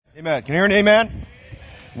Amen. Can you hear an amen?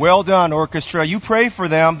 Well done, orchestra. You pray for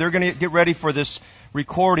them. They're going to get ready for this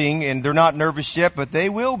recording, and they're not nervous yet, but they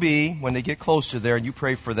will be when they get closer there, and you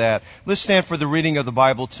pray for that. Let's stand for the reading of the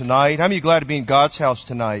Bible tonight. How many of you glad to be in God's house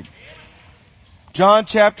tonight? John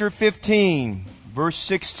chapter 15, verse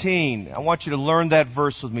 16. I want you to learn that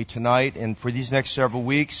verse with me tonight, and for these next several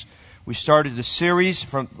weeks. We started a series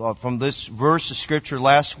from this verse of Scripture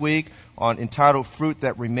last week entitled Fruit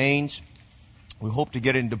That Remains. We hope to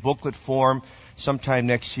get it into booklet form sometime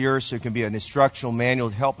next year so it can be an instructional manual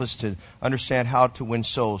to help us to understand how to win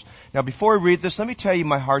souls. Now, before we read this, let me tell you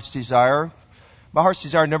my heart's desire. My heart's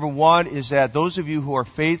desire, number one, is that those of you who are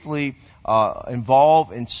faithfully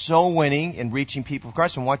involved in soul winning and reaching people for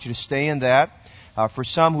Christ, I want you to stay in that. For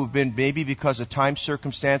some who've been, maybe because of time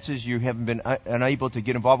circumstances, you haven't been unable to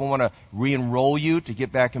get involved. I want to re-enroll you to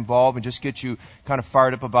get back involved and just get you kind of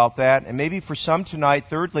fired up about that. And maybe for some tonight,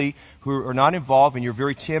 thirdly, who are not involved and you're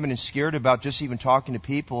very timid and scared about just even talking to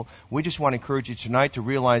people, we just want to encourage you tonight to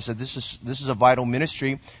realize that this is a vital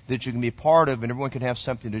ministry that you can be a part of, and everyone can have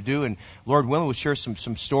something to do. And Lord willing, we'll share some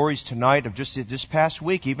stories tonight of just this past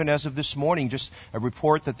week, even as of this morning, just a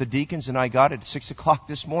report that the deacons and I got at 6 o'clock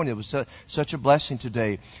this morning. It was such a blessing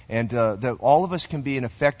today, and that all of us can be an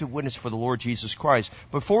effective witness for the Lord Jesus Christ.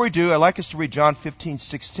 Before we do, I'd like us to read John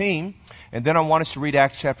 15:16, and then I want us to read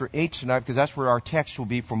Acts chapter 8 tonight, because that's where our text will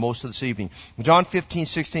be for most of this evening. John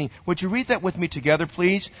 15:16. Would you read that with me together,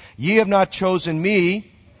 please? Ye have not chosen me,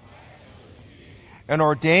 and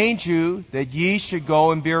ordained you that ye should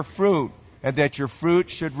go and bear fruit, and that your fruit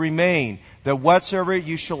should remain, that whatsoever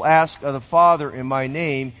you shall ask of the Father in my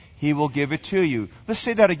name, He will give it to you. Let's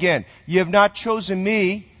say that again. You have not chosen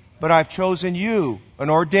me, but I've chosen you and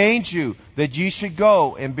ordained you that ye should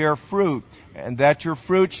go and bear fruit, and that your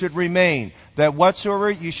fruit should remain, that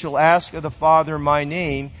whatsoever you shall ask of the Father in my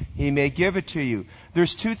name, He may give it to you.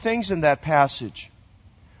 There's two things in that passage.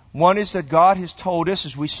 One is that God has told us,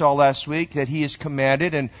 as we saw last week, that He has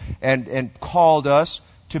commanded and called us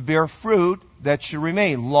to bear fruit that should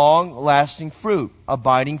remain, long-lasting fruit,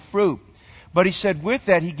 abiding fruit. But He said with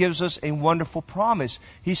that, He gives us a wonderful promise.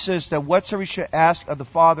 He says that whatsoever we should ask of the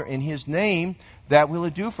Father in His name, that will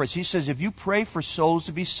He do for us. He says if you pray for souls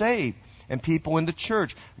to be saved and people in the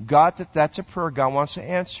church, that's a prayer God wants to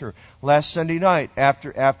answer. Last Sunday night,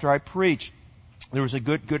 after I preached, there was a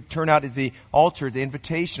good turnout at the altar, the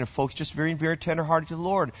invitation of folks just very, very tender-hearted to the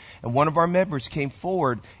Lord. And one of our members came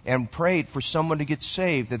forward and prayed for someone to get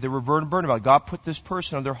saved, that they were burdened about. God put this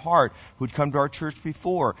person on their heart who'd come to our church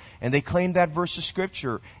before. And they claimed that verse of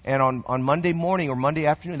Scripture. And on Monday morning or Monday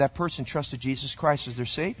afternoon, that person trusted Jesus Christ as their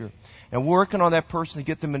Savior. And we're working on that person to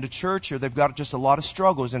get them into church here. They've got just a lot of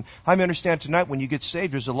struggles. And I understand tonight when you get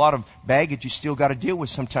saved, there's a lot of baggage you still got to deal with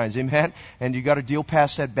sometimes. Amen? And you got to deal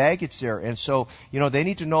past that baggage there. And so, they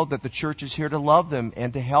need to know that the church is here to love them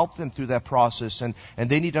and to help them through that process. And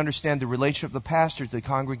they need to understand the relationship of the pastor to the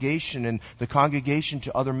congregation and the congregation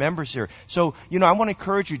to other members here. So, I want to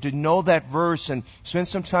encourage you to know that verse and spend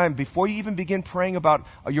some time before you even begin praying about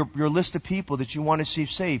your list of people that you want to see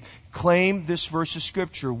saved. Claim this verse of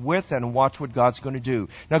Scripture with that and watch what God's going to do.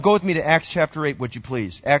 Now go with me to Acts chapter 8, would you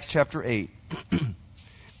please? Acts chapter 8.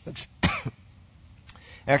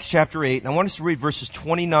 Acts chapter 8. And I want us to read verses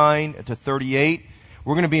 29 to 38.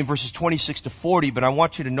 We're going to be in verses 26 to 40, but I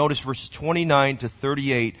want you to notice verses 29 to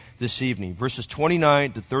 38 this evening. Verses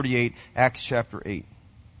 29 to 38, Acts chapter 8.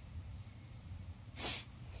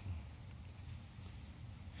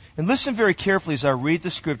 And listen very carefully as I read the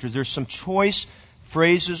Scriptures. There's some choice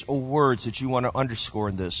phrases or words that you want to underscore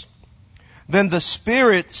in this. Then the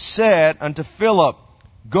Spirit said unto Philip,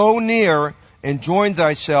 Go near and join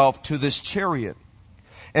thyself to this chariot.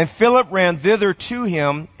 And Philip ran thither to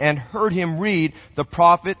him and heard him read the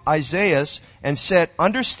prophet Isaiah and said,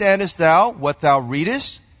 Understandest thou what thou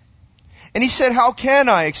readest? And he said, How can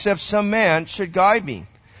I, except some man should guide me?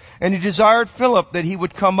 And he desired Philip that he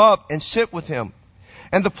would come up and sit with him.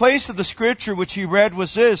 And the place of the Scripture which he read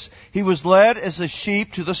was this: He was led as a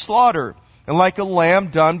sheep to the slaughter, and like a lamb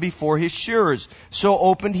done before his shearers, so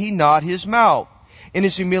opened he not his mouth. In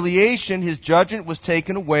his humiliation his judgment was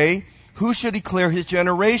taken away. Who should declare his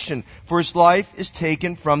generation? For his life is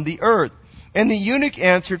taken from the earth. And the eunuch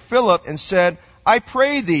answered Philip and said, I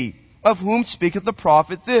pray thee, of whom speaketh the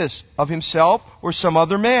prophet this? Of himself or some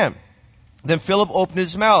other man? Then Philip opened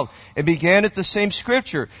his mouth and began at the same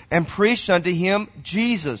Scripture and preached unto him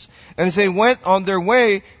Jesus. And as they went on their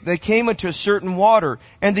way, they came unto a certain water.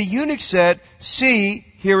 And the eunuch said, See,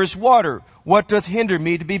 here is water. What doth hinder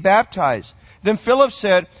me to be baptized? Then Philip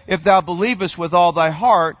said, If thou believest with all thy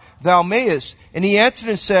heart, thou mayest. And he answered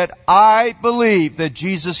and said, I believe that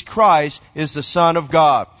Jesus Christ is the Son of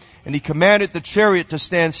God. And he commanded the chariot to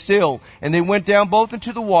stand still. And they went down both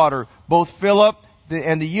into the water, both Philip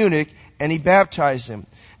and the eunuch, and he baptized him.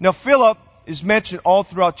 Now Philip is mentioned all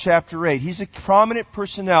throughout chapter 8. He's a prominent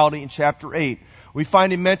personality in chapter 8. We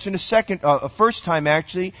find him mentioned a first time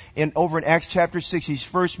actually, over in Acts chapter 6. He's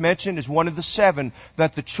first mentioned as one of the 7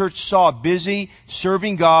 that the church saw busy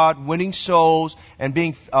serving God, winning souls, and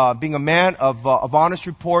being a man of honest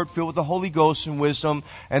report, filled with the Holy Ghost and wisdom.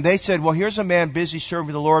 And they said, well, here's a man busy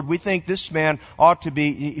serving the Lord. We think this man ought to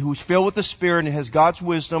be, who's filled with the Spirit and has God's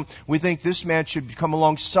wisdom. We think this man should come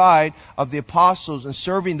alongside of the apostles and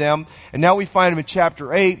serving them. And now we find him in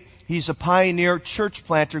chapter 8. He's a pioneer church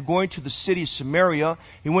planter going to the city of Samaria.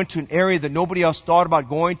 He went to an area that nobody else thought about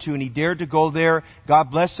going to, and he dared to go there. God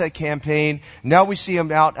blessed that campaign. Now we see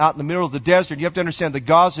him out in the middle of the desert. You have to understand the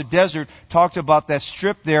Gaza desert talks about that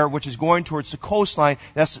strip there, which is going towards the coastline.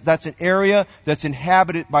 That's an area that's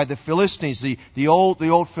inhabited by the Philistines, the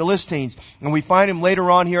old Philistines. And we find him later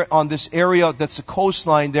on here on this area that's the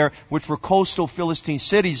coastline there, which were coastal Philistine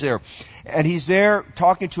cities there. And he's there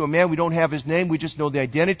talking to a man. We don't have his name. We just know the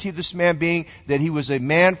identity of this man being that he was a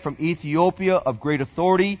man from Ethiopia of great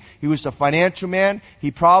authority. He was a financial man.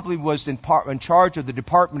 He probably was in charge of the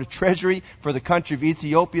Department of Treasury for the country of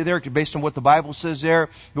Ethiopia there, based on what the Bible says there.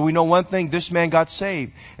 But we know one thing, this man got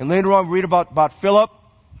saved. And later on we read about Philip.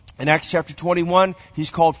 In Acts chapter 21, he's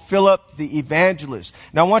called Philip the Evangelist.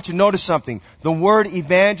 Now I want you to notice something. The word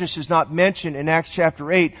evangelist is not mentioned in Acts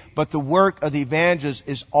chapter 8, but the work of the evangelist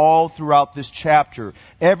is all throughout this chapter.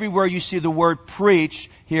 Everywhere you see the word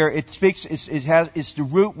preach, here it's the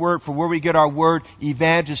root word for where we get our word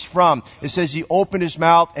evangelist from. It says he opened his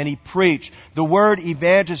mouth and he preached. The word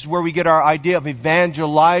evangelist is where we get our idea of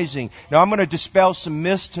evangelizing. Now I'm going to dispel some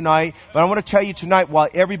myths tonight, but I want to tell you tonight why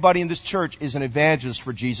everybody in this church is an evangelist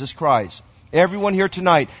for Jesus Christ. Everyone here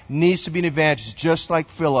tonight needs to be an evangelist, just like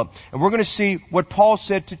Philip. And we're going to see what Paul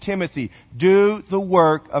said to Timothy. Do the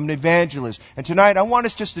work of an evangelist. And tonight I want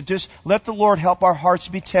us just to let the Lord help our hearts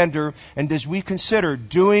be tender, and as we consider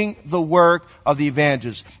doing the work of the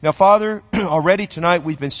evangelist. Now, Father, already tonight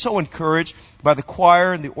we've been so encouraged by the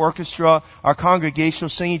choir and the orchestra, our congregational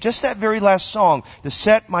singing, just that very last song, to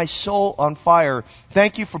set my soul on fire.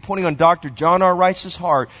 Thank you for putting on Dr. John R. Rice's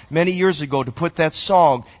heart many years ago to put that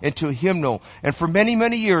song into a hymnal. And for many,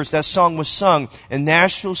 many years, that song was sung in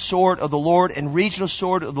National Sword of the Lord and Regional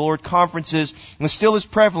Sword of the Lord conferences, and still is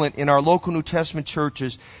prevalent in our local New Testament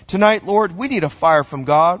churches. Tonight, Lord, we need a fire from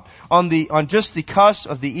God on just the cusp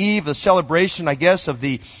of the eve, the celebration, I guess, of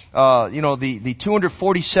the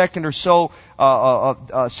 242nd or so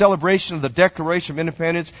celebration of the Declaration of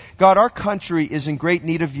Independence. God, our country is in great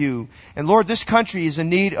need of you. And Lord, this country is in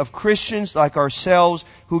need of Christians like ourselves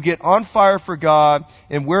who get on fire for God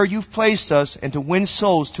and where you've placed us, and to win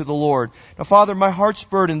souls to the Lord. Now, Father, my heart's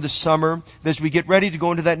burdened this summer as we get ready to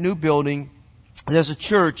go into that new building. As a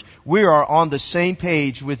church, we are on the same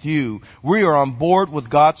page with you. We are on board with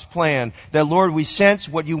God's plan. That, Lord, we sense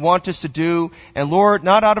what you want us to do. And, Lord,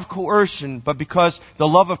 not out of coercion, but because the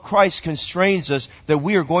love of Christ constrains us, that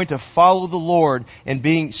we are going to follow the Lord and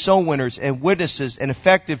being soul winners and witnesses and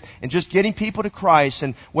effective and just getting people to Christ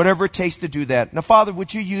and whatever it takes to do that. Now, Father,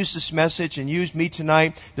 would you use this message and use me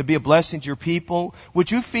tonight to be a blessing to your people? Would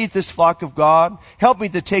you feed this flock of God? Help me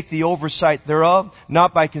to take the oversight thereof,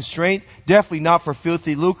 not by constraint, definitely not for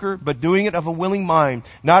filthy lucre, but doing it of a willing mind,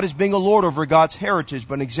 not as being a lord over God's heritage,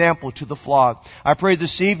 but an example to the flock. I pray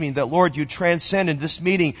this evening that, Lord, you transcend in this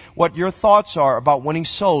meeting what your thoughts are about winning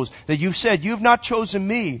souls, that you've said, you've not chosen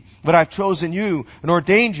me, but I've chosen you and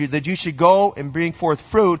ordained you that you should go and bring forth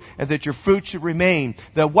fruit, and that your fruit should remain,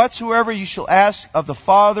 that whatsoever you shall ask of the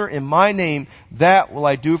Father in my name, that will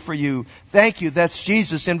I do for you. Thank you. That's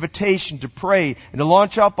Jesus' invitation to pray and to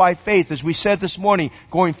launch out by faith, as we said this morning,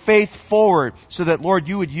 going faith forward, so that, Lord,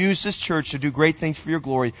 you would use this church to do great things for your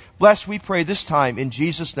glory. Bless, we pray this time in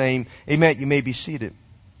Jesus' name. Amen. You may be seated.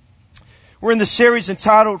 We're in the series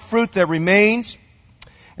entitled Fruit That Remains.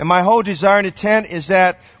 And my whole desire and intent is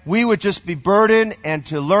that we would just be burdened and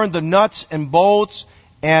to learn the nuts and bolts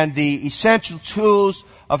and the essential tools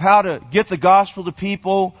of how to get the gospel to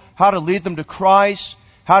people, how to lead them to Christ,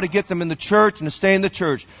 how to get them in the church and to stay in the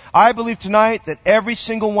church. I believe tonight that every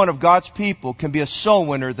single one of God's people can be a soul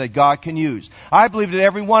winner that God can use. I believe that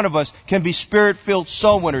every one of us can be Spirit-filled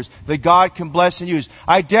soul winners that God can bless and use.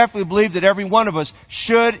 I definitely believe that every one of us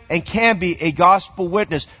should and can be a gospel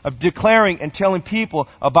witness of declaring and telling people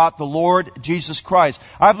about the Lord Jesus Christ.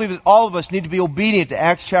 I believe that all of us need to be obedient to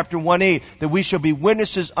Acts chapter 1:8, that we shall be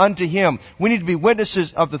witnesses unto Him. We need to be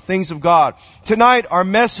witnesses of the things of God. Tonight, our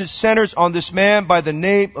message centers on this man by the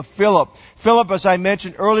name of Philip. Philip, as I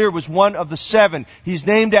mentioned earlier, was one of the 7. He's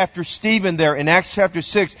named after Stephen there in Acts chapter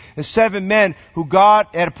 6. The 7 men who God,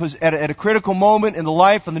 at a critical moment in the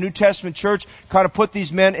life of the New Testament church, kind of put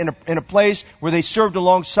these men in a place where they served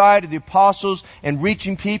alongside of the apostles and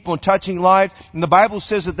reaching people and touching lives. And the Bible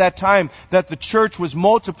says at that time that the church was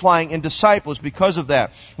multiplying in disciples because of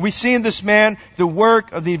that. We see in this man the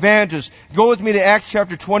work of the evangelist. Go with me to Acts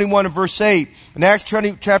chapter 21 and verse 8. In Acts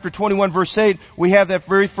chapter 21 verse 8, we have that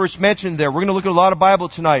very first mention there. We're going to look at a lot of Bible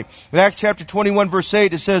tonight. In Acts chapter 21 verse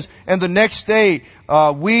 8, it says, "And the next day,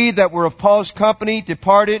 we that were of Paul's company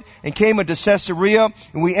departed and came unto Caesarea,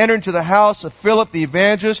 and we entered into the house of Philip the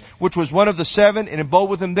evangelist, which was one of the 7, and abode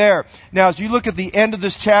with him there." Now, as you look at the end of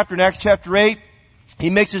this chapter, in Acts chapter 8, he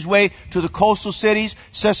makes his way to the coastal cities.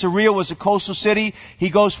 Caesarea was a coastal city. He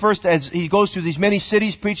goes first as he goes through these many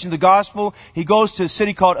cities preaching the gospel. He goes to a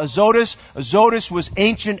city called Azotus. Azotus was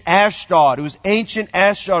ancient Ashdod. It was ancient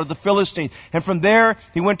Ashdod of the Philistines. And from there,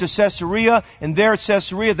 he went to Caesarea. And there at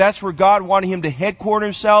Caesarea, that's where God wanted him to headquarter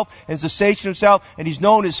himself and to station himself. And he's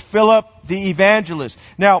known as Philip the evangelist.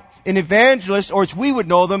 Now, an evangelist, or as we would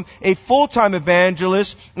know them, a full-time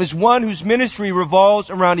evangelist is one whose ministry revolves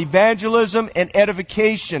around evangelism and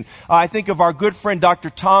edification. I think of our good friend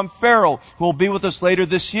Dr. Tom Farrell, who will be with us later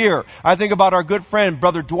this year. I think about our good friend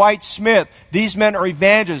Brother Dwight Smith. These men are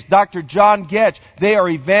evangelists. Dr. John Getch, they are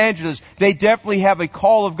evangelists. They definitely have a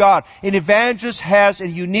call of God. An evangelist has a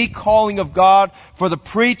unique calling of God for the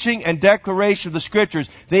preaching and declaration of the Scriptures.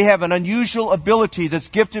 They have an unusual ability that's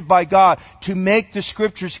gifted by God to make the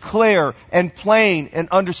Scriptures clear and plain and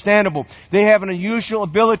understandable. They have an unusual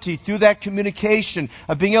ability through that communication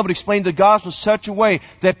of being able to explain the gospel in such a way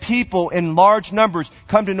that people in large numbers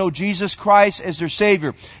come to know Jesus Christ as their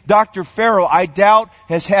Savior. Dr. Farrell, I doubt,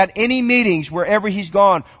 has had any meetings wherever he's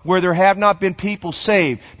gone where there have not been people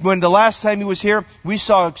saved. When the last time he was here, we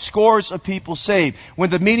saw scores of people saved. When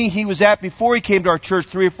the meeting he was at before he came to our church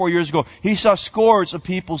 3 or 4 years ago, he saw scores of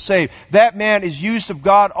people saved. That man is used of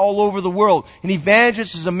God all over the world. An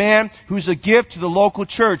evangelist is a man who's a gift to the local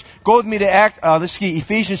church. Go with me to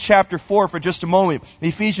Ephesians chapter 4 for just a moment.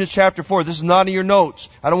 Ephesians chapter 4. This is not in your notes.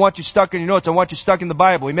 I don't want you stuck in your notes. I want you stuck in the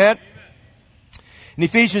Bible. Amen? In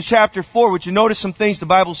Ephesians chapter 4, would you notice some things the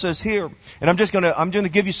Bible says here? And I'm going to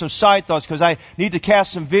give you some side thoughts because I need to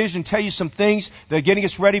cast some vision, tell you some things that are getting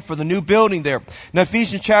us ready for the new building there. Now,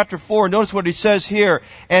 Ephesians chapter 4, notice what he says here.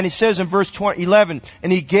 And he says in verse 11,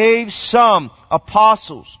 "And he gave some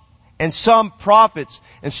apostles, and some prophets,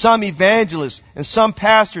 and some evangelists, and some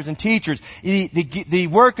pastors and teachers." The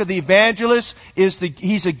work of the evangelist is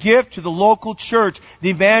he's a gift to the local church. The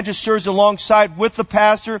evangelist serves alongside with the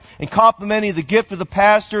pastor and complementing the gift of the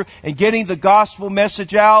pastor and getting the gospel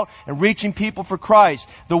message out and reaching people for Christ.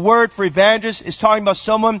 The word for evangelist is talking about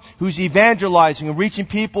someone who's evangelizing and reaching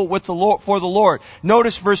people with the Lord, for the Lord.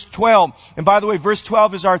 Notice verse 12. And by the way, verse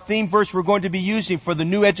 12 is our theme verse we're going to be using for the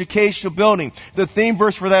new educational building. The theme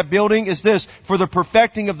verse for that building is this: "For the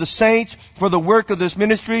perfecting of the saints, for the work of this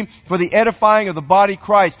ministry, for the edifying of the body of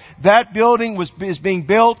Christ." That building is being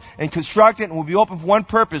built and constructed and will be open for one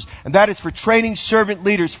purpose, and that is for training servant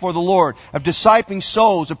leaders for the Lord, of discipling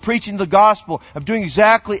souls, of preaching the gospel, of doing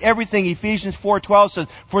exactly everything Ephesians 4:12 says,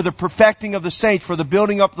 for the perfecting of the saints, for the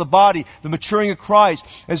building up of the body, the maturing of Christ.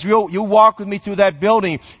 As you walk with me through that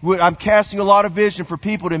building, I'm casting a lot of vision for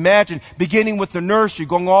people to imagine, beginning with the nursery,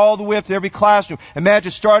 going all the way up to every classroom.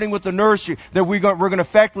 Imagine starting with the nursery, that we're going to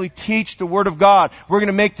effectively teach the Word of God. We're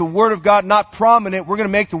going to make the Word of God not prominent. We're going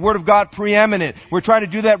to make the Word of God preeminent. We're trying to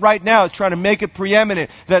do that right now. It's trying to make it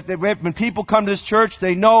preeminent. That when people come to this church,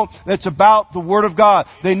 they know that it's about the Word of God.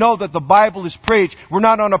 They know that the Bible is preached. We're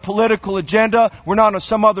not on a political agenda. We're not on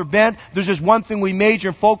some other bent. There's just one thing we major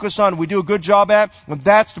and focus on, we do a good job at, and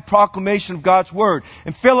that's the proclamation of God's Word.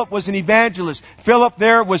 And Philip was an evangelist. Philip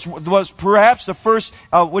there was perhaps the first,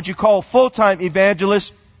 what you call full-time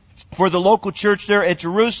evangelist for the local church there at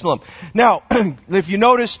Jerusalem. Now, if you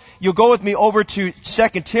notice, you'll go with me over to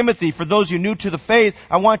 2 Timothy. For those of you new to the faith,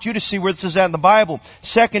 I want you to see where this is at in the Bible.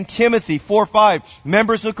 2 Timothy 4:5.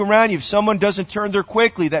 Members, look around you. If someone doesn't turn there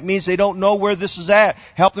quickly, that means they don't know where this is at.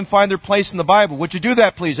 Help them find their place in the Bible. Would you do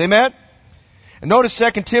that, please? Amen? And notice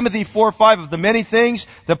 2 Timothy 4:5 of the many things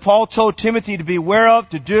that Paul told Timothy to be aware of,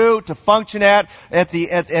 to do, to function at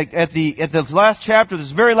the last chapter, this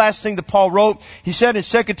very last thing that Paul wrote. He said in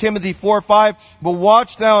 2 Timothy 4:5, "But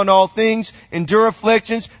watch thou in all things, endure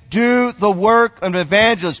afflictions, do the work of an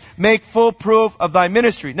evangelist, make full proof of thy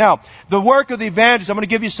ministry." Now, the work of the evangelist, I'm going to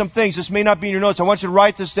give you some things. This may not be in your notes. I want you to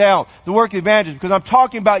write this down. The work of the evangelist, because I'm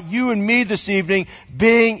talking about you and me this evening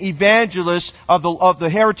being evangelists of the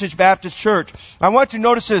Heritage Baptist Church. I want you to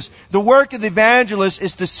notice this. The work of the evangelist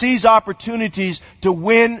is to seize opportunities to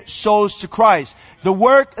win souls to Christ. The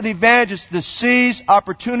work of the evangelist is to seize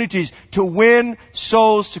opportunities to win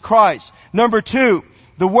souls to Christ. Number 2,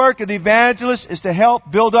 the work of the evangelist is to help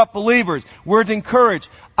build up believers. We're to encourage.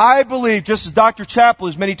 I believe, just as Dr. Chappell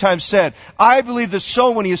has many times said, I believe that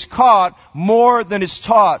soul winning is caught more than is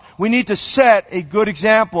taught. We need to set a good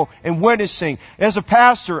example in witnessing. As a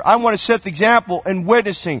pastor, I want to set the example in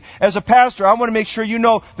witnessing. As a pastor, I want to make sure you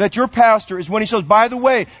know that your pastor is winning souls. By the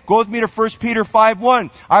way, go with me to 1 Peter 5:1.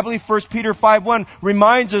 I believe 1 Peter 5:1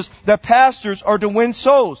 reminds us that pastors are to win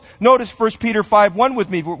souls. Notice 1 Peter 5:1 with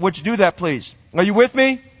me. Would you do that, please? Are you with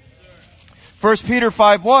me? 1 Peter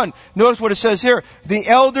 5:1. Notice what it says here. "The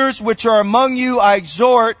elders which are among you I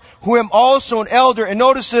exhort, who am also an elder," and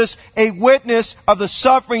notice this, "a witness of the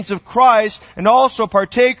sufferings of Christ, and also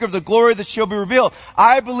partaker of the glory that shall be revealed."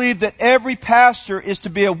 I believe that every pastor is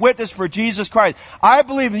to be a witness for Jesus Christ. I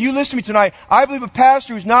believe, and you listen to me tonight, I believe a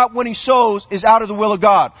pastor who's not winning souls is out of the will of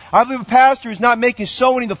God. I believe a pastor who's not making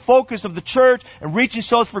soul winning the focus of the church and reaching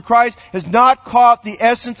souls for Christ has not caught the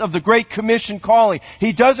essence of the Great Commission calling.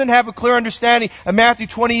 He doesn't have a clear understanding of Matthew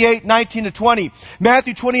 28:19-20.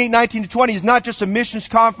 Matthew 28:19-20 is not just a missions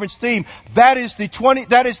conference theme. That is the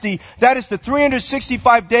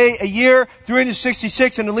 365 day a year,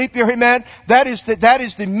 366 in a leap year, amen. That is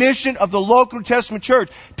the mission of the local New Testament church.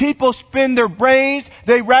 People spin their brains,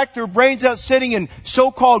 they rack their brains out sitting in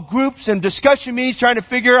so-called groups and discussion meetings trying to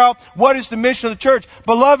figure out what is the mission of the church.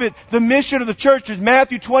 Beloved, the mission of the church is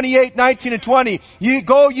Matthew 28:19-20.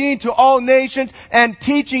 Go ye into all nations and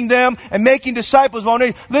teaching them and making disciples of all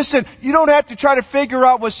nations. Listen, you don't have to try to figure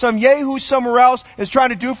out what some yahoo somewhere else is trying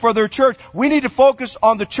to do for their church. We need to focus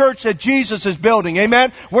on the church that Jesus is building.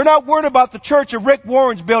 Amen? We're not worried about the church that Rick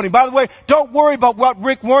Warren's building. By the way, don't worry about what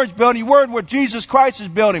Rick Warren's building. You're worried what Jesus Christ is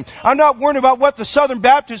building. I'm not worried about what the Southern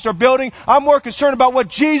Baptists are building. I'm more concerned about what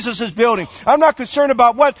Jesus is building. I'm not concerned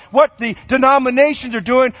about what the denominations are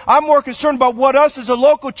doing. I'm more concerned about what us as a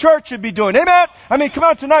local church should be doing. Amen? I mean, come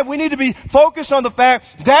on, tonight we need to be focused on the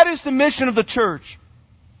fact that is the mission of the church.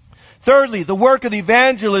 Thirdly, the work of the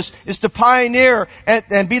evangelist is to pioneer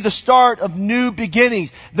and be the start of new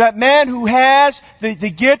beginnings. That man who has the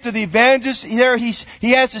gift of the evangelist,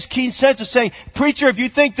 he has this keen sense of saying, "Preacher, if you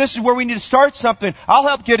think this is where we need to start something, I'll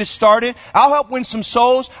help get it started. I'll help win some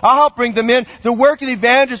souls. I'll help bring them in." The work of the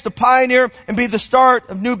evangelist is to pioneer and be the start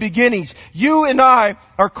of new beginnings. You and I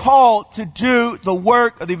are called to do the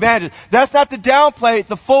work of the evangelist. That's not to downplay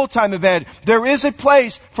the full-time evangelist. There is a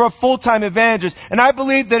place for a full-time evangelist. And I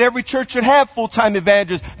believe that every church should have full-time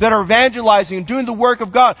evangelists that are evangelizing and doing the work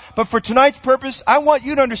of God. But for tonight's purpose, I want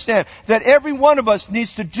you to understand that every one of us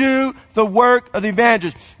needs to do the work of the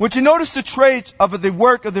evangelist. Would you notice the traits of the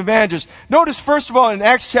work of the evangelist? Notice first of all in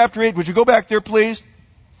Acts chapter 8, would you go back there please?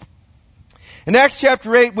 In Acts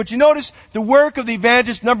chapter 8, would you notice the work of the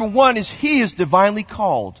evangelist, number one, is he is divinely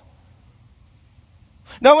called.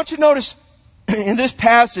 Now I want you to notice in this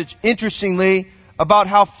passage, interestingly, about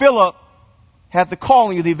how Philip had the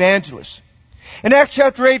calling of the evangelist. In Acts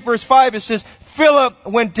chapter 8, verse 5, it says, Philip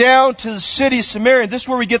went down to the city of Samaria. This is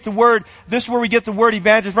where we get the word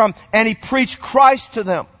evangelist from, and he preached Christ to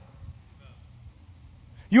them.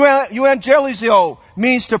 Evangelizio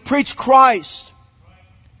means to preach Christ.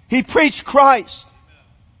 He preached Christ.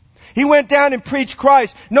 He went down and preached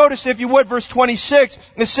Christ. Notice, if you would, verse 26,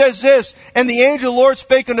 it says this, "And the angel of the Lord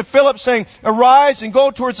spake unto Philip, saying, Arise and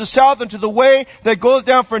go towards the south unto the way that goeth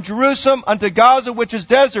down from Jerusalem unto Gaza, which is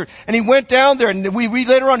desert. And he went down there," and we read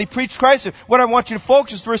later on, he preached Christ. What I want you to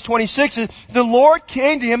focus, verse 26, is the Lord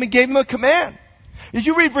came to him and gave him a command. If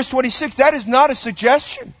you read verse 26, that is not a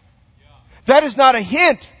suggestion. That is not a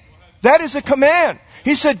hint. That is a command.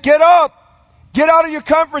 He said, "Get up. Get out of your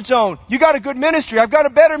comfort zone. You got a good ministry. I've got a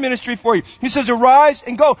better ministry for you." He says, "Arise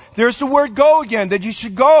and go." There's the word "go" again, that you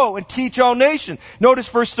should go and teach all nations. Notice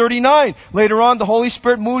verse 39. Later on, the Holy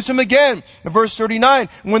Spirit moves him again. In verse 39,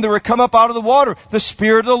 when they were come up out of the water, the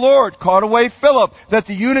Spirit of the Lord caught away Philip, that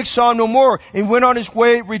the eunuch saw him no more, and went on his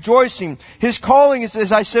way rejoicing. His calling is,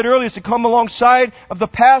 as I said earlier, is to come alongside of the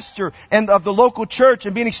pastor and of the local church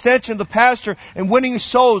and be an extension of the pastor and winning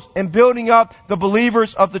souls and building up the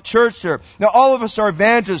believers of the church there. Now, All of us are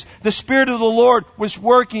evangelists. The Spirit of the Lord was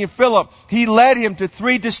working in Philip. He led him to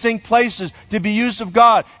 3 distinct places to be used of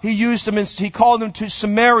God. He called him to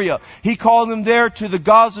Samaria. He called him there to the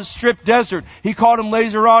Gaza Strip desert. He called him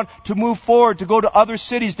later on to move forward, to go to other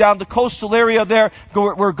cities down the coastal area there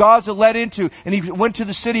where Gaza led into. And he went to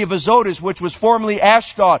the city of Azotus, which was formerly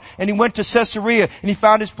Ashdod. And he went to Caesarea, and he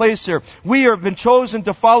found his place there. We have been chosen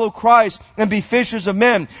to follow Christ and be fishers of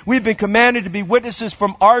men. We've been commanded to be witnesses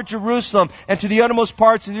from our Jerusalem and to the uttermost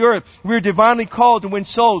parts of the earth. We are divinely called to win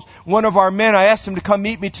souls. One of our men, I asked him to come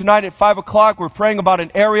meet me tonight at 5 o'clock. We're praying about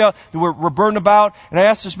an area that we're burdened about. And I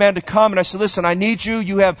asked this man to come, and I said, listen, I need you.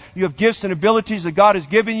 You have gifts and abilities that God has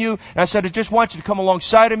given you. And I said, I just want you to come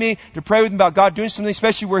alongside of me to pray with me about God doing something,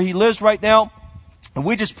 especially where he lives right now. And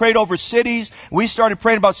we just prayed over cities. We started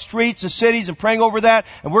praying about streets and cities and praying over that.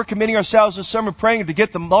 And we're committing ourselves this summer praying to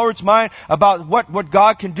get the Lord's mind about what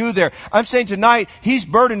God can do there. I'm saying tonight, he's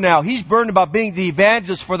burdened now. He's burdened about being the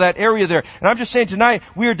evangelist for that area there. And I'm just saying tonight,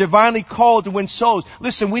 we are divinely called to win souls.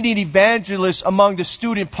 Listen, we need evangelists among the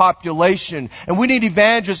student population. And we need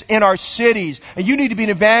evangelists in our cities. And you need to be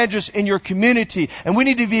an evangelist in your community. And we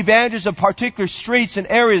need to be evangelists of particular streets and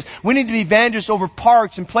areas. We need to be evangelists over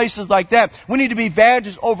parks and places like that. We need to be evangelists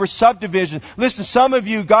over subdivision. Listen, some of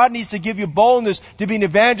you, God needs to give you boldness to be an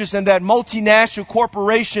evangelist in that multinational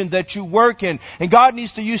corporation that you work in. And God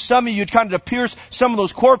needs to use some of you to kind of pierce some of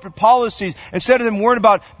those corporate policies. Instead of them worrying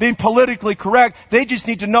about being politically correct, they just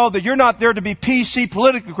need to know that you're not there to be PC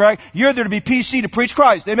politically correct. You're there to be PC to preach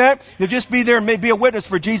Christ. Amen? You'll just be there and be a witness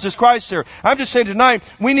for Jesus Christ there. I'm just saying tonight,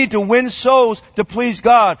 we need to win souls to please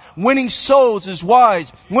God. Winning souls is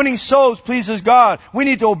wise. Winning souls pleases God. We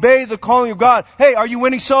need to obey the calling of God. Hey, are you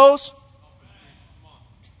winning souls?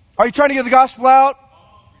 Are you trying to get the gospel out?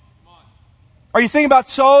 Are you thinking about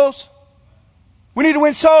souls? We need to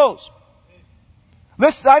win souls.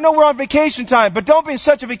 Listen, I know we're on vacation time, but don't be in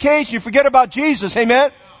such a vacation you forget about Jesus.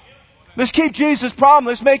 Amen? Let's keep Jesus' problem.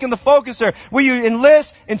 Let's make him the focus there. Will you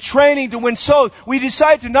enlist in training to win souls? We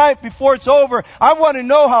decide tonight before it's over, I want to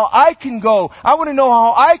know how I can go. I want to know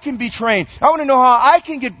how I can be trained. I want to know how I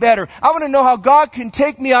can get better. I want to know how God can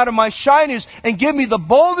take me out of my shyness and give me the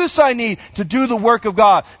boldness I need to do the work of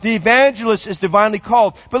God. The evangelist is divinely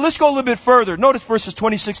called. But let's go a little bit further. Notice verses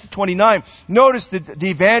 26 to 29. Notice that the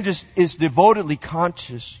evangelist is devotedly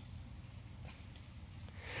conscious.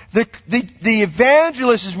 The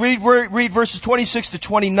evangelist, is read verses 26 to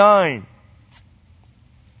 29,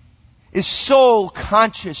 is soul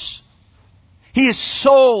conscious. He is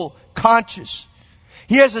soul conscious.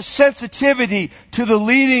 He has a sensitivity to the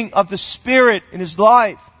leading of the Spirit in his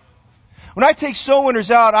life. When I take soul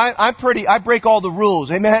winners out, I break all the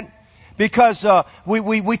rules. Amen? Because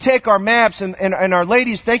we take our maps and our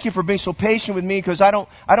ladies, thank you for being so patient with me because I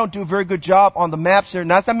don't do a very good job on the maps there.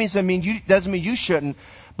 Not that doesn't mean you shouldn't.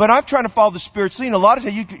 But I'm trying to follow the Spirit's leading. A lot of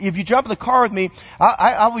times, if you jump in the car with me,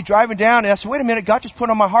 I'll be driving down and I say, wait a minute, God just put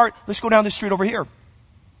on my heart, let's go down this street over here.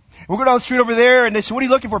 We'll go down the street over there, and they say, what are you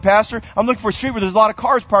looking for, Pastor? I'm looking for a street where there's a lot of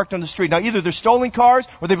cars parked on the street. Now, either they're stolen cars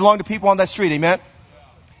or they belong to people on that street. Amen?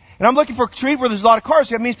 And I'm looking for a street where there's a lot of cars.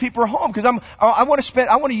 That means people are home because I want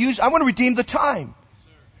to redeem the time.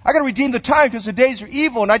 I got to redeem the time because the days are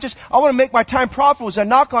evil, and I want to make my time profitable. As I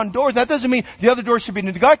knock on doors, that doesn't mean the other doors should be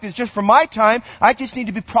neglected. It's just for my time. I just need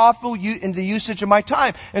to be profitable in the usage of my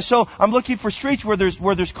time. And so I'm looking for streets where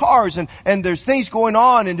there's cars and there's things going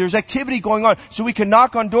on and there's activity going on, so we can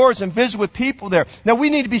knock on doors and visit with people there. Now we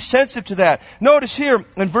need to be sensitive to that. Notice here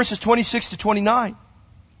in verses 26 to 29.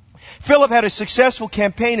 Philip had a successful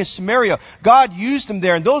campaign in Samaria. God used him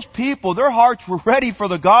there, and those people, their hearts were ready for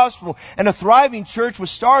the gospel, and a thriving church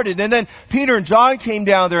was started. And then Peter and John came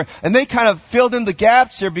down there, and they kind of filled in the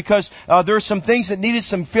gaps there because there were some things that needed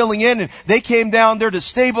some filling in, and they came down there to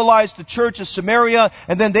stabilize the church of Samaria,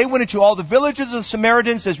 and then they went into all the villages of the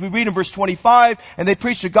Samaritans, as we read in verse 25, and they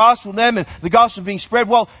preached the gospel to them, and the gospel being spread.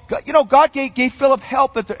 Well, God gave Philip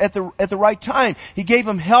help at the right time. He gave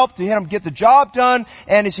him help to help him get the job done,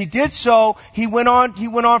 and as he did so, he went on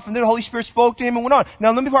from there. The Holy Spirit spoke to him and went on.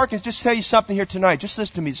 Now let me park and just tell you something here tonight. Just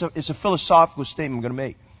listen to me. It's a philosophical statement I'm going to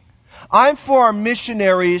make. I'm for our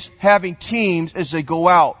missionaries having teams as they go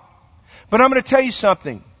out. But I'm going to tell you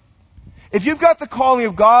something. If you've got the calling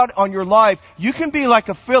of God on your life, you can be like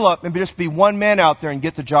a Philip and just be one man out there and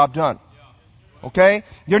get the job done. Okay?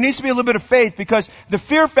 There needs to be a little bit of faith because the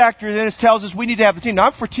fear factor then tells us we need to have the team. Now,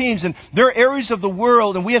 I'm for teams, and there are areas of the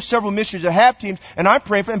world, and we have several missionaries that have teams, and I'm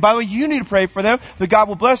praying for them. And by the way, you need to pray for them, that God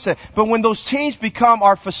will bless them. But when those teams become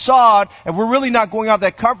our facade, and we're really not going out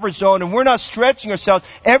that comfort zone, and we're not stretching ourselves,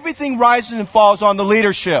 everything rises and falls on the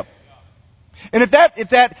leadership. And if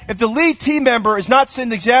the lead team member is not setting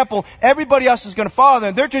the example, everybody else is going to follow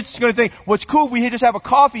them. They're just going to think, well, it's cool if we just have a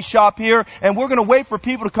coffee shop here and we're going to wait for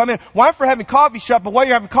people to come in. Why not for having coffee shop, but while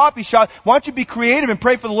you're having coffee shop, why don't you be creative and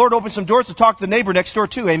pray for the Lord to open some doors to talk to the neighbor next door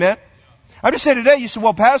too, amen? I'm just saying today, you said,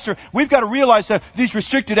 well, Pastor, we've got to realize that these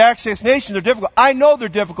restricted access nations are difficult. I know they're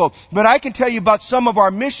difficult, but I can tell you about some of our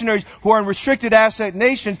missionaries who are in restricted access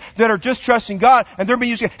nations that are just trusting God, and they're being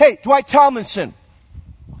used. Hey, Dwight Tomlinson's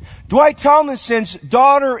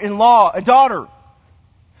daughter,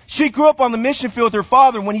 she grew up on the mission field with her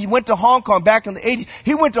father when he went to Hong Kong back in the 80s.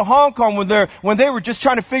 He went to Hong Kong when they were just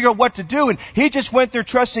trying to figure out what to do, and he just went there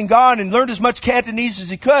trusting God and learned as much Cantonese as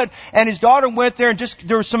he could. And his daughter went there, and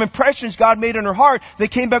there were some impressions God made on her heart. They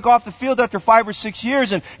came back off the field after 5 or 6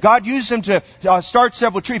 years, and God used him to start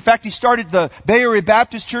several churches. In fact, he started the Bay Area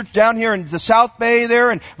Baptist Church down here in the South Bay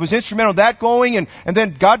there, and was instrumental in that going. And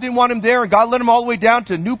then God didn't want him there, and God led him all the way down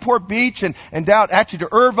to Newport Beach and down actually to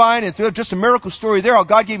Irvine, and just a miracle story there. How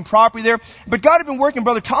God gave him property there. But God had been working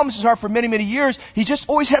Brother Thomas's heart for many, many years. He just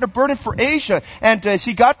always had a burden for Asia. And as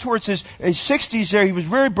he got towards his 60s there, he was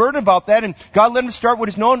very burdened about that. And God let him start what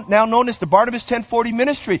is now known as the Barnabas 1040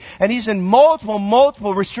 ministry. And he's in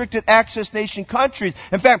multiple restricted access nation countries.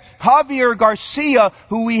 In fact, Javier Garcia,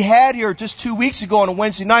 who we had here just 2 weeks ago on a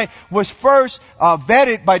Wednesday night, was first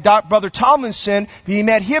vetted by Brother Tomlinson. He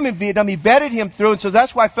met him in Vietnam. He vetted him through. And so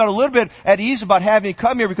that's why I felt a little bit at ease about having him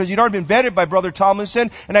come here, because he'd already been vetted by Brother Tomlinson.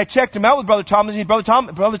 And I checked him out with Brother Thomas.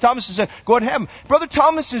 Brother Thomas said, go ahead and have him. Brother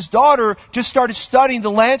Thomas's daughter just started studying the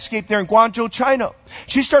landscape there in Guangzhou, China.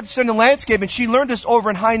 She started studying the landscape, and she learned this over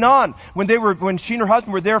in Hainan when she and her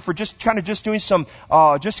husband were there for just doing some,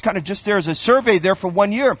 just there as a survey there for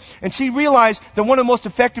 1 year. And she realized that one of the most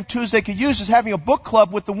effective tools they could use is having a book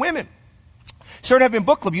club with the women. Started having a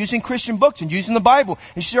book club using Christian books and using the Bible.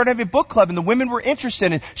 And she started having a book club, and the women were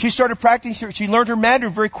interested. And she started practicing. She learned her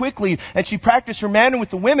Mandarin very quickly, and she practiced her Mandarin with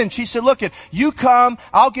the women. She said, look, you come,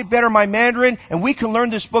 I'll get better my Mandarin, and we can learn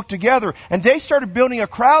this book together. And they started building a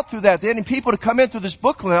crowd through that. They had people to come in through this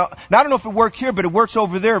book club. Now, I don't know if it works here, but it works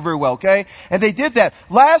over there very well, okay? And they did that.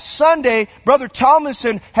 Last Sunday, Brother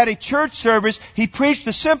Tomlinson had a church service. He preached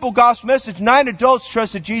the simple gospel message. 9 adults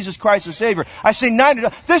trusted Jesus Christ as Savior. I say 9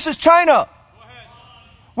 adults. This is China,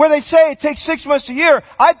 where they say it takes 6 months a year.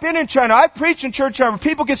 I've been in China. I've preached in church where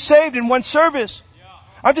people get saved in one service.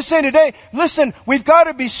 I'm just saying today, listen, we've got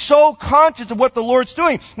to be so conscious of what the Lord's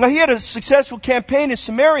doing. Now, he had a successful campaign in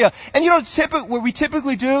Samaria. And you know what we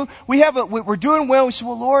typically do? We're doing well. We say,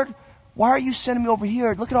 well, Lord, why are you sending me over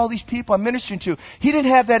here? Look at all these people I'm ministering to. He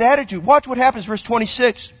didn't have that attitude. Watch what happens, verse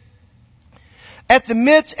 26. At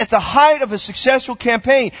the height of a successful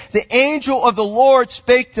campaign, the angel of the Lord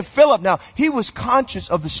spake to Philip. Now, he was conscious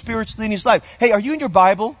of the Spirit's leading his life. Hey, are you in your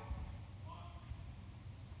Bible?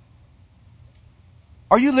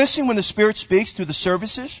 Are you listening when the Spirit speaks through the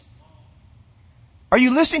services? Are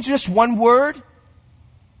you listening to just one word?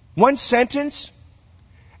 One sentence?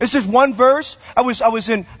 It's just one verse. I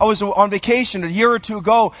was on vacation a year or two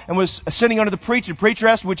ago and was sitting under the preacher. The preacher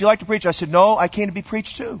asked me, would you like to preach? I said, no, I came to be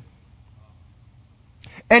preached to.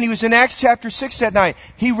 And he was in Acts chapter 6 that night.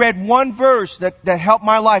 He read one verse that helped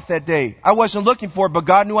my life that day. I wasn't looking for it, but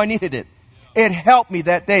God knew I needed it. It helped me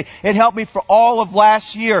that day. It helped me for all of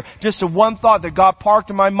last year. Just a one thought that God parked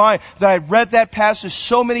in my mind, that I read that passage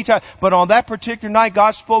so many times. But on that particular night,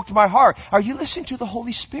 God spoke to my heart. Are you listening to the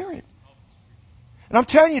Holy Spirit? And I'm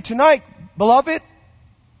telling you tonight, beloved,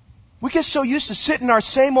 we get so used to sitting in our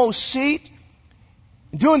same old seat,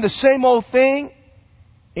 doing the same old thing,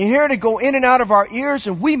 and hearing it go in and out of our ears.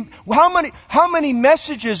 And how many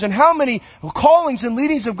messages and how many callings and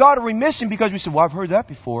leadings of God are we missing because we say, well, I've heard that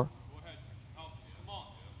before.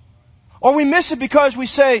 Or we miss it because we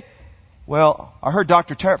say, well, I heard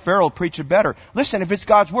Dr. Farrell preach it better. Listen, if it's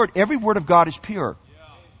God's word, every word of God is pure.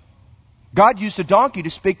 God used a donkey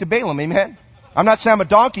to speak to Balaam, amen? I'm not saying I'm a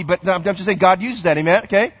donkey, but I'm just saying God uses that, amen?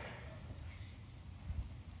 Okay?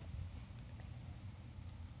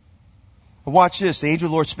 Watch this. The angel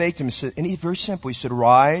of the Lord spake to him and said, and he's very simple. He said,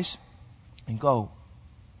 arise and go.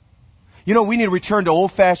 You know, we need to return to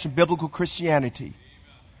old-fashioned biblical Christianity.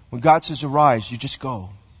 When God says arise, you just go.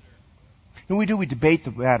 And we do, we debate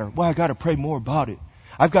the matter. Well, I've got to pray more about it.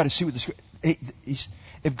 I've got to see what the...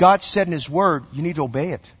 If God said in His Word, you need to obey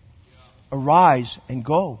it. Arise and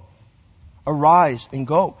go. Arise and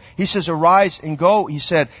go. He says, arise and go, he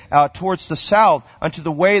said, towards the south, unto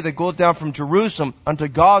the way that goes down from Jerusalem unto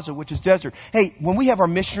Gaza, which is desert. Hey, when we have our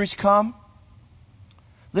missionaries come,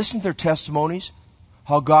 listen to their testimonies,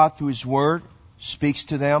 how God through His Word speaks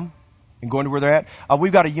to them. and going to where they're at.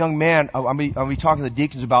 We've got a young man, I'll be talking to the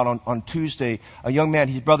deacons about on Tuesday, a young man,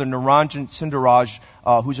 his brother Naranjan Sundaraj,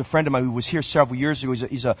 who's a friend of mine who was here several years ago.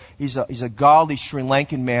 He's a godly Sri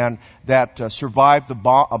Lankan man that survived a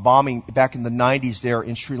bombing back in the 90s there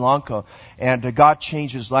in Sri Lanka. And God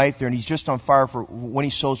changed his life there, and he's just on fire for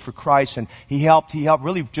winning souls for Christ. And he helped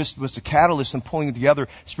really just was the catalyst in pulling together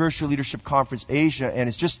Spiritual Leadership Conference Asia, and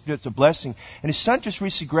it's a blessing. And his son just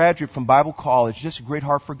recently graduated from Bible college, just a great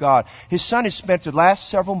heart for God. His son has spent the last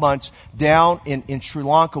several months down in Sri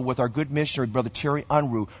Lanka with our good missionary, Brother Terry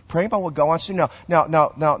Unruh, praying about what God wants to do.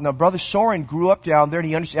 Now, Brother Soren grew up down there,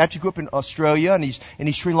 and he actually grew up in Australia, and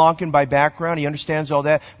he's Sri Lankan by background. He understands all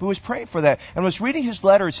that, but was praying for that. And was reading his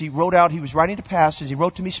letters. He was writing to pastors. He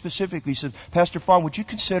wrote to me specifically. He said, Pastor Farn, would you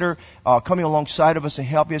consider coming alongside of us and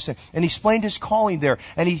helping us? And he explained his calling there,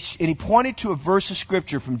 and he pointed to a verse of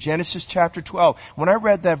Scripture from Genesis chapter 12. When I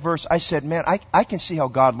read that verse, I said, man, I can see how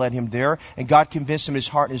God led him there, and God convinced him his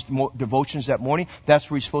heart and his devotions that morning. That's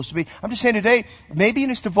where he's supposed to be. I'm just saying today, maybe in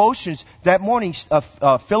his devotions that morning,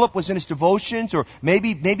 Philip was in his devotions, or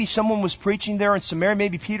maybe someone was preaching there in Samaria.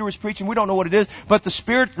 Maybe Peter was preaching. We don't know what it is. But the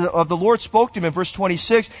Spirit of the Lord spoke to him in verse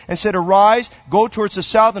 26 and said, arise, go towards the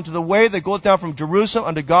south into the way that goeth down from Jerusalem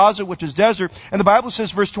unto Gaza, which is desert. And the Bible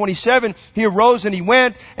says, verse 27, he arose and he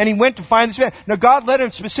went to find this man. Now God led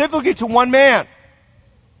him specifically to one man.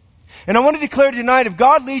 And I want to declare tonight, if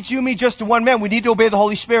God leads you and me just to one man, we need to obey the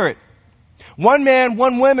Holy Spirit. One man,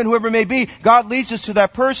 one woman, whoever it may be, God leads us to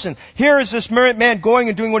that person. Here is this man going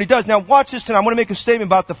and doing what he does. Now watch this tonight. I want to make a statement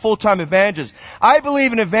about the full-time evangelist. I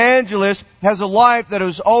believe an evangelist has a life that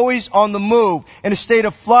is always on the move, in a state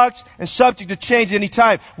of flux and subject to change at any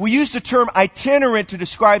time. We use the term itinerant to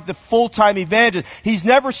describe the full-time evangelist. He's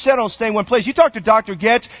never settled on staying in one place. You talk to Dr.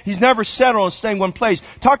 Getch, he's never settled on staying in one place.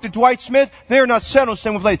 Talk to Dwight Smith, they are not settled on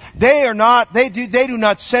staying in one place. They do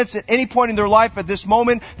not sense at any point in their life at this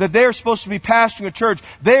moment that they are supposed to be pastoring a church.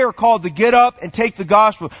 They are called to get up and take the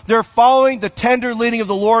gospel. They're following the tender leading of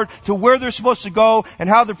the Lord to where they're supposed to go and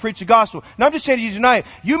how they preach the gospel. Now I'm just saying to you tonight,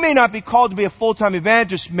 you may not be called to be a full-time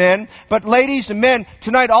evangelist, men, but ladies and men,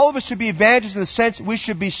 tonight all of us should be evangelists in the sense we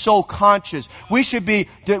should be soul conscious. We should be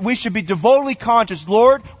devotedly conscious.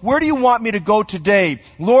 Lord, where do you want me to go today?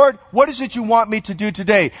 Lord, what is it you want me to do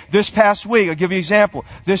today? This past week, I'll give you an example.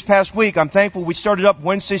 This past week, I'm thankful we started up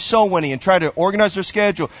Wednesday soul winning and tried to organize their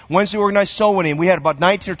schedule. Wednesday organized soul winning. We had about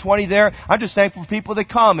 19 or 20 there. I'm just thankful for people that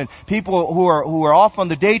come and people who are off on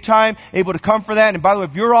the daytime, able to come for that. And by the way,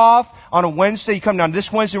 if you're off on a Wednesday, you come down.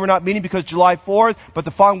 This Wednesday we're not meeting because July 4th, but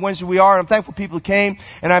the following Wednesday we are. And I'm thankful people who came.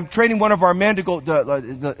 And I'm training one of our men to go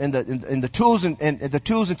in the tools and the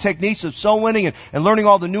tools and techniques of soul winning and learning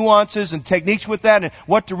all the nuances and techniques with that and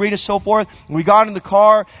what to read and so forth. And we got in the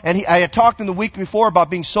car and I had talked to him the week before about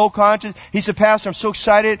being soul conscious. He said, Pastor, I'm so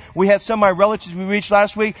excited. We had some of my relatives we reached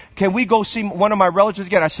last week. Can we go see one of my relatives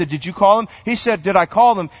again? I said, did you call them? He said, did I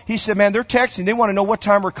call them? He said, man, they're texting. They want to know what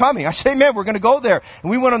time we're coming. I said, man, we're going to go there.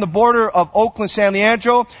 And we went on the border of Oakland, San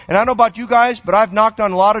Leandro. And I don't know about you guys, but I've knocked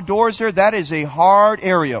on a lot of doors there. That is a hard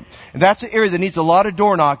area. And that's an area that needs a lot of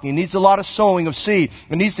door knocking. It needs a lot of sowing of seed.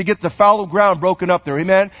 It needs to get the fallow ground broken up there.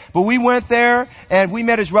 Amen. But we went there and we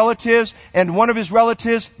met his relatives, and one of his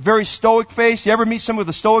relatives, very stoic face. You ever meet someone with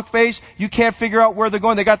a stoic face? You can't figure out where they're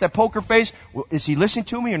going. They got that poker face. Well, is he listening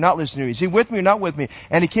to me or not listening to me? Is he with me or not with me?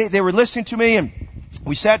 And they were listening to me, and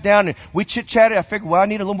we sat down and we chit-chatted. I figured, well, I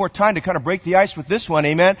need a little more time to kind of break the ice with this one,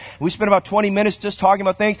 amen? We spent about 20 minutes just talking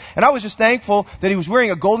about things, and I was just thankful that he was wearing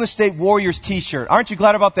a Golden State Warriors t-shirt. Aren't you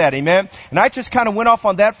glad about that, amen? And I just kind of went off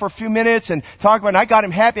on that for a few minutes and talked about it, and I got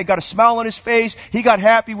him happy. I got a smile on his face. He got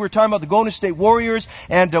happy. We were talking about the Golden State Warriors,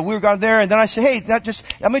 and we were going there, and then I said, hey,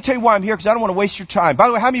 let me tell you why I'm here, because I don't want to waste your time. By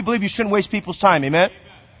the way, how many believe you shouldn't waste people's time, amen?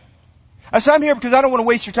 I said, I'm here because I don't want to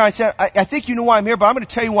waste your time. I said, I think you know why I'm here, but I'm going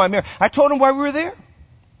to tell you why I'm here. I told him why we were there.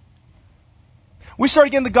 We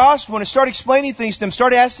started getting the gospel and started explaining things to him,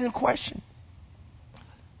 started asking him questions.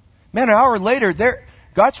 Man, an hour later,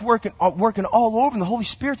 God's working all over, and the Holy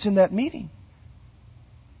Spirit's in that meeting.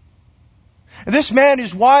 And this man,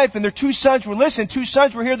 his wife, and their two sons were listening. Two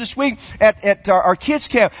sons were here this week at our kids'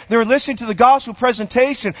 camp. They were listening to the gospel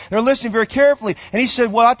presentation. They were listening very carefully. And he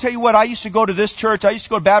said, well, I'll tell you what, I used to go to this church. I used to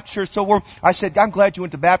go to Baptist church. So I said, I'm glad you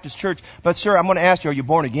went to Baptist church. But sir, I'm going to ask you, are you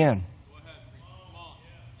born again?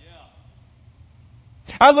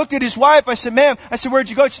 I looked at his wife. I said, ma'am, where'd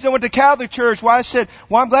you go? She said, I went to Catholic church. Well, I said,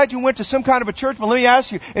 well, I'm glad you went to some kind of a church. But let me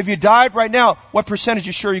ask you, if you died right now, what percentage are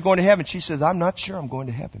you sure you're going to heaven? She says, I'm not sure I'm going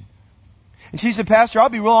to heaven. And she said, Pastor, I'll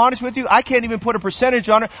be real honest with you. I can't even put a percentage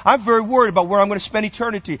on it. I'm very worried about where I'm going to spend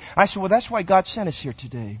eternity. I said, well, that's why God sent us here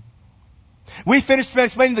today. We finished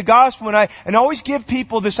explaining the gospel, and I always give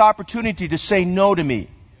people this opportunity to say no to me.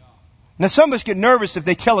 Now, some of us get nervous if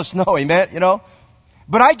they tell us no, amen, you know.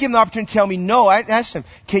 But I give them the opportunity to tell me no. I ask them,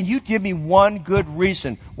 can you give me one good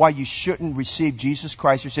reason why you shouldn't receive Jesus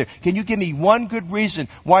Christ your Savior? Can you give me one good reason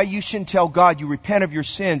why you shouldn't tell God you repent of your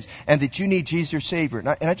sins and that you need Jesus your Savior? And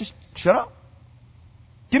I just, shut up.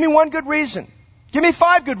 Give me one good reason. Give me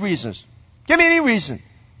 5 good reasons. Give me any reason.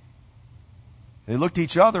 They looked at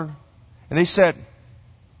each other and they said,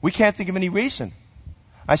 we can't think of any reason.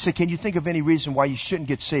 I said, can you think of any reason why you shouldn't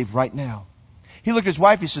get saved right now? He looked at his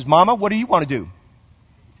wife. He says, Mama, what do you want to do?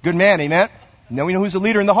 Good man, amen? Now we know who's the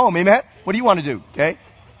leader in the home, amen? What do you want to do, okay?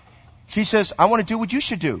 She says, I want to do what you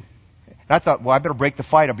should do. And I thought, well, I better break the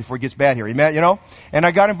fight up before it gets bad here, amen, you know? And I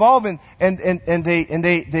got involved and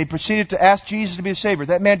they proceeded to ask Jesus to be the Savior.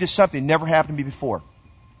 That man did something that never happened to me before.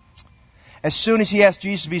 As soon as he asked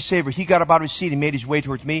Jesus to be a Savior, he got up out of his seat and made his way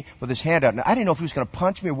towards me with his hand out. Now, I didn't know if he was going to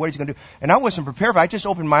punch me or what he's going to do. And I wasn't prepared for it. I just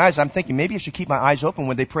opened my eyes. I'm thinking, maybe I should keep my eyes open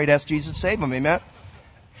when they prayed to ask Jesus to save him. Amen?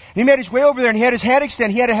 And he made his way over there and he had his hand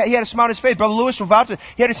extended. He had a smile on his face. Brother Lewis was about to.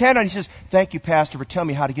 He had his hand on. He says, thank you, Pastor, for telling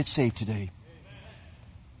me how to get saved today.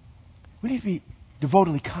 We need to be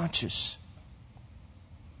devotedly conscious.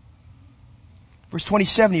 Verse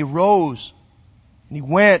 27, he arose and he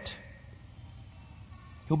went.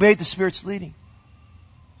 He obeyed the Spirit's leading.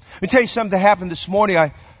 Let me tell you something that happened this morning.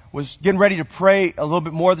 I was getting ready to pray a little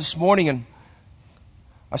bit more this morning, and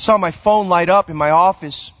I saw my phone light up in my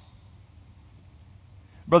office.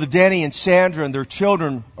 Brother Danny and Sandra and their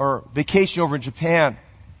children are vacationing over in Japan.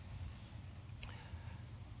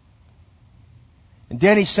 And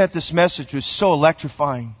Danny sent this message, which was so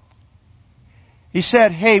electrifying. He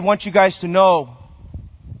said, hey, I want you guys to know,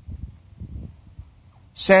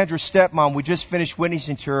 Sandra's stepmom, we just finished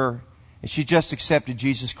witnessing to her, and she just accepted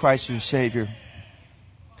Jesus Christ as her Savior.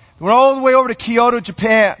 We went all the way over to Kyoto,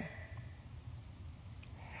 Japan.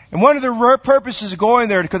 And one of the purposes of going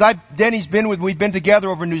there, because we've been together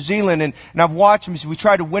over in New Zealand, and I've watched him. We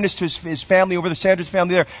tried to witness to his family over there, Sandra's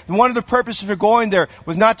family there. And one of the purposes for going there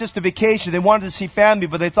was not just a vacation. They wanted to see family,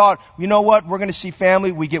 but they thought, you know what? We're going to see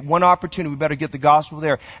family. We get one opportunity. We better get the gospel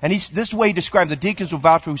there. And this is the way he described, the deacons will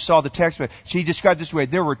vouch for who saw the text, but he described this way.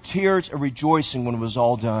 There were tears of rejoicing when it was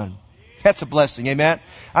all done. That's a blessing, amen?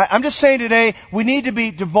 I'm just saying today, we need to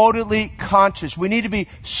be devotedly conscious. We need to be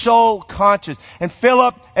so conscious. And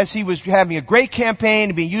Philip, as he was having a great campaign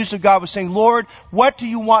and being used of God, was saying, Lord, what do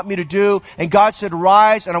you want me to do? And God said,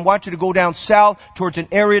 arise, and I want you to go down south towards an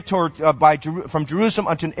area from Jerusalem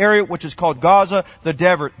unto an area which is called Gaza, the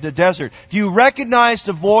desert. Do you recognize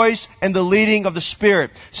the voice and the leading of the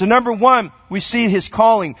Spirit? So number 1, we see his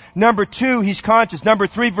calling. Number 2, he's conscious. Number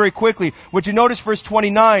 3, very quickly, would you notice verse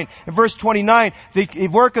 29? In verse 29, the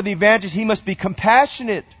work of the evangelist, he must be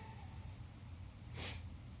compassionate.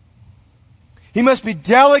 He must be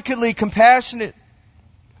delicately compassionate.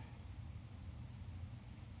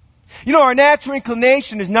 You know, our natural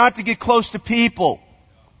inclination is not to get close to people.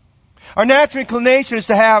 Our natural inclination is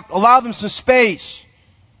to allow them some space.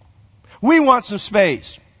 We want some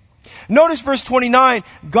space. Notice verse 29,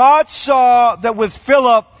 God saw that with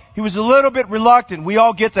Philip, he was a little bit reluctant. We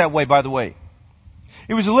all get that way, by the way.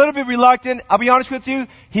 He was a little bit reluctant. I'll be honest with you.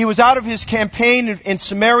 He was out of his campaign in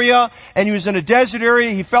Samaria, and he was in a desert area.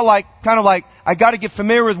 He felt kind of like, I got to get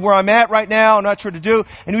familiar with where I'm at right now. I'm not sure what to do.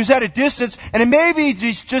 And he was at a distance, and it may be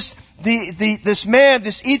just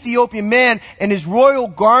this Ethiopian man in his royal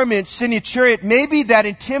garment sitting in a chariot, maybe that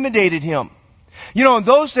intimidated him. You know, in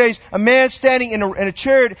those days, a man standing in a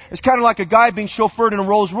chariot is kind of like a guy being chauffeured in a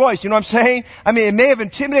Rolls Royce. You know what I'm saying? I mean, it may have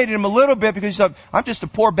intimidated him a little bit because he thought, I'm just a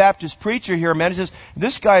poor Baptist preacher here, man. He says,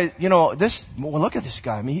 this guy, look at this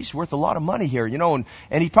guy. I mean, he's worth a lot of money here,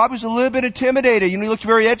 and he probably was a little bit intimidated. He looked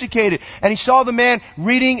very educated. And he saw the man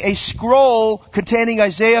reading a scroll containing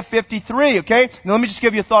Isaiah 53, okay? Now, let me just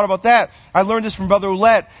give you a thought about that. I learned this from Brother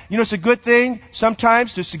Ouellette. It's a good thing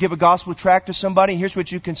sometimes just to give a gospel tract to somebody. Here's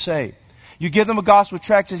what you can say. You give them a gospel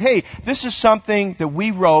tract, says, hey, this is something that we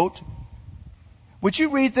wrote. Would you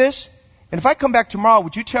read this? And if I come back tomorrow,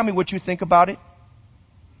 would you tell me what you think about it?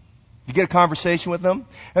 You get a conversation with them.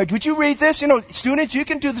 Would you read this? Students, you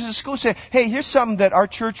can do this at school. Say, hey, here's something that our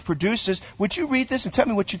church produces. Would you read this and tell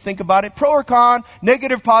me what you think about it? Pro or con,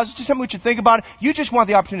 negative, positive, just tell me what you think about it. You just want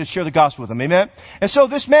the opportunity to share the gospel with them. Amen? And so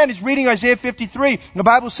this man is reading Isaiah 53. The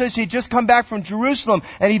Bible says he'd just come back from Jerusalem,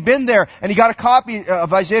 and he'd been there, and he got a copy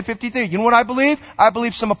of Isaiah 53. You know what I believe? I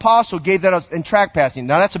believe some apostle gave that in tract passing.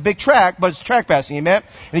 Now, that's a big tract, but it's tract passing. Amen?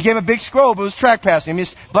 And he gave him a big scroll, but it was tract passing. I mean,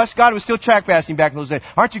 bless God, it was still tract passing back in those days.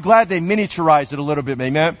 Aren't you glad they miniaturized it a little bit,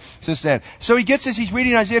 amen, since then. So he gets this, he's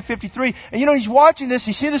reading Isaiah 53, and he's watching this,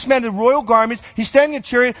 he's seeing this man in royal garments, he's standing in a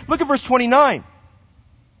chariot. Look at verse 29.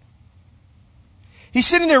 He's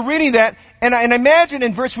sitting there reading that, and I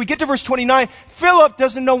imagine we get to verse 29, Philip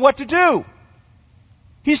doesn't know what to do.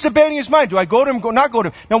 He's debating his mind. Do I go to him, not go to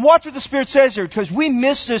him? Now watch what the Spirit says here, because we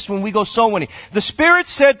miss this when we go soul winning. The Spirit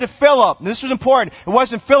said to Philip, and this was important, it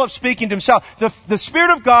wasn't Philip speaking to himself. The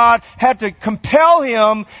Spirit of God had to compel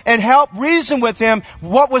him and help reason with him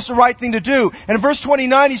what was the right thing to do. And in verse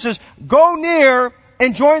 29 he says, go near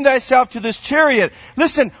and join thyself to this chariot.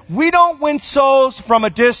 Listen, we don't win souls from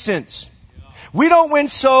a distance. We don't win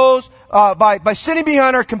souls by sitting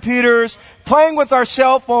behind our computers, playing with our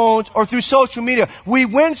cell phones, or through social media. We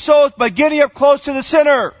win souls by getting up close to the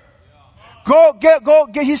sinner.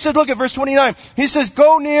 He said, look at verse 29. He says,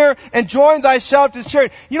 go near and join thyself to the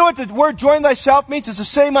chariot. You know what the word join thyself means? It's the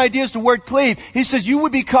same idea as the word cleave. He says you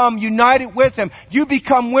would become united with him. You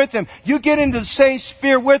become with him. You get into the same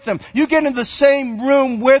sphere with him. You get into the same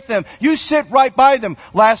room with them. You sit right by them.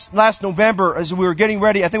 Last November, as we were getting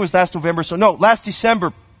ready, I think it was last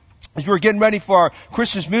December, as we were getting ready for our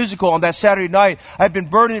Christmas musical on that Saturday night, I've been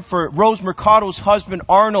burdened for Rose Mercado's husband,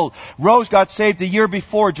 Arnold. Rose got saved the year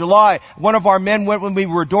before, July. One of our men went when we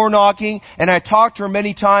were door knocking, and I talked to her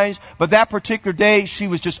many times, but that particular day, she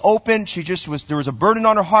was just open. There was a burden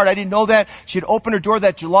on her heart. I didn't know that. She had opened her door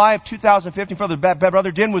that July of 2015.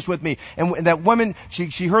 Brother Din was with me. And that woman,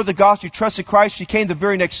 she heard the gospel, she trusted Christ. She came the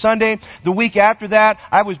very next Sunday. The week after that,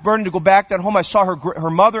 I was burdened to go back that home. I saw her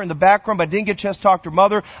mother in the background, but I didn't get a chance to talk to her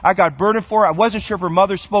mother. I got burdened for her. I wasn't sure if her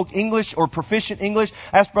mother spoke English or proficient English.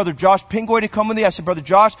 I asked Brother Josh Pingoy to come with me. I said, Brother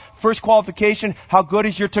Josh, first qualification, how good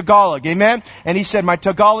is your Tagalog? Amen? And he said, my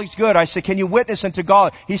Tagalog's good. I said, can you witness in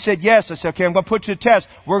Tagalog? He said, yes. I said, okay, I'm going to put you to the test.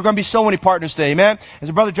 We're going to be so many partners today. Amen? And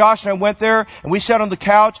so Brother Josh and I went there, and we sat on the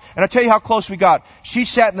couch, and I'll tell you how close we got. She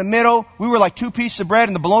sat in the middle. We were like two pieces of bread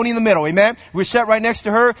and the bologna in the middle. Amen? We sat right next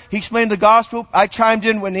to her. He explained the gospel. I chimed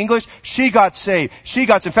in in English. She got saved.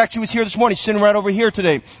 In fact, she was here this morning, sitting right over here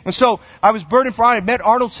today. And so I was burdened for Arnold. I met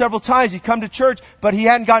Arnold several times. He'd come to church, but he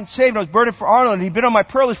hadn't gotten saved. I was burdened for Arnold, and he'd been on my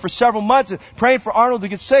prayer list for several months, praying for Arnold to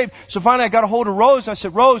get saved. So finally I got a hold of Rose, and I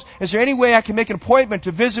said, Rose, is there any way I can make an appointment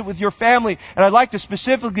to visit with your family? And I'd like to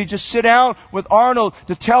specifically just sit down with Arnold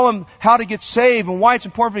to tell him how to get saved and why it's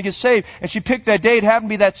important for him to get saved. And she picked that day. It happened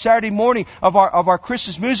to be that Saturday morning of our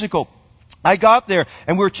Christmas musical. I got there,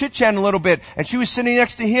 and we were chit-chatting a little bit, and she was sitting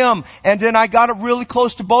next to him, and then I got up really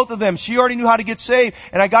close to both of them. She already knew how to get saved,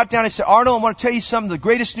 and I got down and I said, Arnold, I want to tell you something, the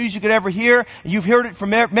greatest news you could ever hear. You've heard it from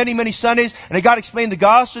many, many Sundays, and I got to explain the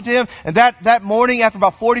gospel to him. And that morning, after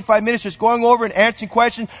about 45 minutes, just going over and answering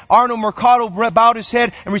questions, Arnold Mercado bowed his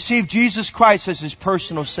head and received Jesus Christ as his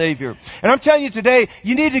personal Savior. And I'm telling you today,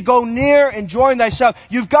 you need to go near and join thyself.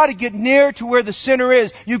 You've got to get near to where the sinner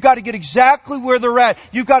is. You've got to get exactly where they're at.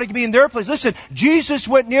 You've got to be in their place. Listen, Jesus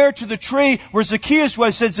went near to the tree where Zacchaeus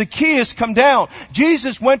was, said, Zacchaeus, come down.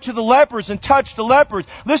 Jesus went to the lepers and touched the lepers.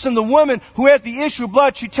 Listen, the woman who had the issue of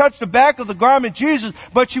blood, she touched the back of the garment of Jesus,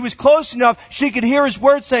 but she was close enough she could hear his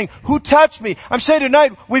words saying, who touched me? I'm saying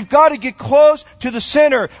tonight, we've got to get close to the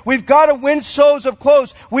sinner. We've got to win souls up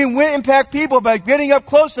close. We impact people by getting up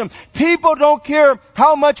close to them. People don't care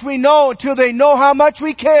how much we know until they know how much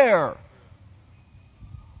we care.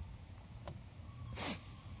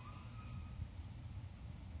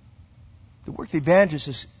 The work of the evangelist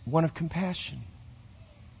is one of compassion.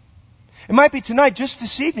 It might be tonight, just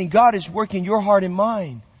this evening, God is working your heart and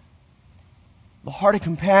mind. The heart of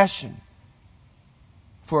compassion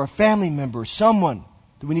for a family member, someone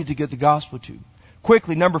that we need to get the gospel to.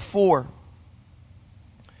 Quickly, number 4.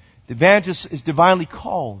 The evangelist is divinely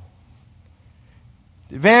called.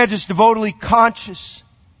 The evangelist is devotedly conscious.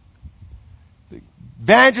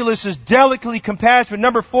 Evangelist is delicately compassionate.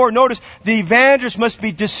 Number 4, notice the evangelist must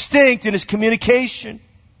be distinct in his communication.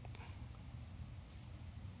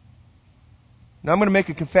 Now I'm going to make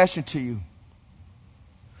a confession to you.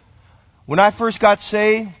 When I first got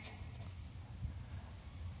saved,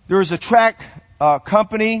 there was a track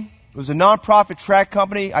company. It was a non-profit track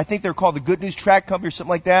company. I think they were called the Good News Track Company or something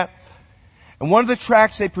like that. And one of the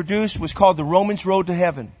tracks they produced was called The Romans Road to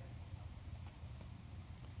Heaven.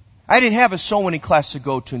 I didn't have a soul winning class to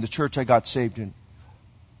go to in the church I got saved in.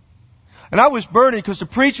 And I was burdened because the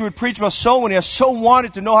preacher would preach about soul winning. I so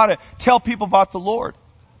wanted to know how to tell people about the Lord.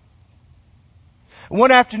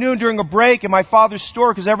 One afternoon during a break in my father's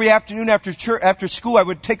store, because every afternoon after school I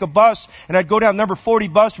would take a bus and I'd go down number 40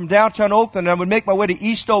 bus from downtown Oakland and I would make my way to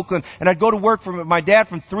East Oakland and I'd go to work for my dad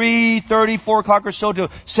from 3:30, 4 o'clock or so to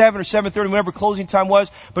 7 or 7:30, whenever closing time was.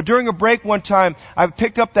 But during a break one time, I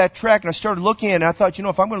picked up that tract and I started looking at it and I thought,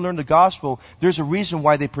 if I'm going to learn the gospel, there's a reason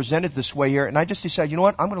why they present it this way here. And I just decided,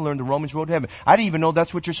 I'm going to learn the Romans Road to Heaven. I didn't even know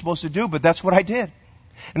that's what you're supposed to do, but that's what I did.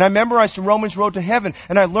 And I memorized the Romans Road to Heaven,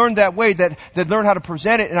 and I learned that way, that learned how to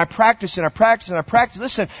present it, and I practiced and I practiced and I practiced.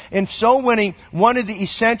 Listen, in soul winning, one of the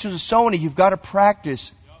essentials of soul winning, you've got to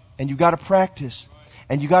practice, and you've got to practice,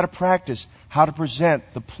 and you've got to practice how to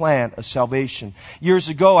present the plan of salvation. Years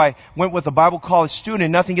ago, I went with a Bible college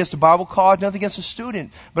student. Nothing against the Bible college, nothing against the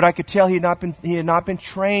student, but I could tell he had not been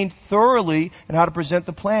trained thoroughly in how to present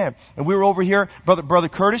the plan. And we were over here, Brother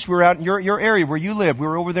Curtis, we were out in your area where you live. We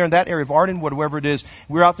were over there in that area of Ardenwood, wherever it is.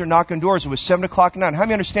 We were out there knocking doors. It was 7 o'clock at night. How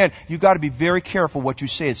many understand you've got to be very careful what you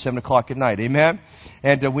say at 7 o'clock at night? Amen?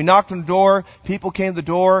 And we knocked on the door. People came to the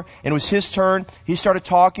door, and it was his turn. He started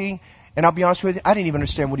talking. And I'll be honest with you, I didn't even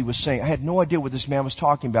understand what he was saying. I had no idea what this man was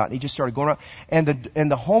talking about. And he just started going around. And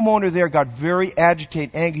the homeowner there got very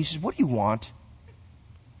agitated, angry. He says, "What do you want?"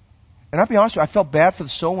 And I'll be honest with you, I felt bad for the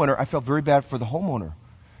soul winner. I felt very bad for the homeowner.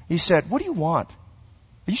 He said, "What do you want?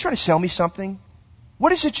 Are you trying to sell me something?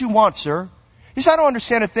 What is it you want, sir?" He said, "I don't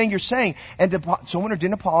understand a thing you're saying." And the soul winner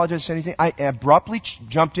didn't apologize or anything. I abruptly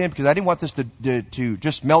jumped in because I didn't want this to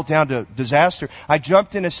just melt down to disaster. I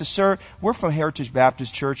jumped in and said, "Sir, we're from Heritage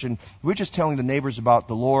Baptist Church and we're just telling the neighbors about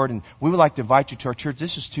the Lord and we would like to invite you to our church.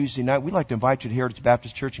 This is Tuesday night. We'd like to invite you to Heritage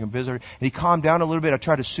Baptist Church and visit." And he calmed down a little bit. I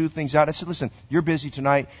tried to soothe things out. I said, "Listen, you're busy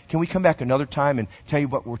tonight. Can we come back another time and tell you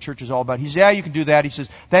what church is all about?" He said, "Yeah, you can do that." He says,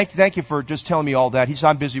 Thank you for just telling me all that." He said,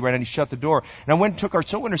 "I'm busy right now." And he shut the door. And I went and took our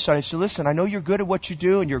soul winner aside. I said, "Listen, I know you're good at what you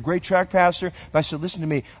do and you're a great track pastor." But I said, "Listen to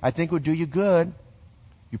me. I think it would do you good.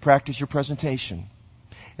 You practice your presentation."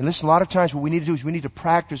 And listen, a lot of times what we need to do is we need to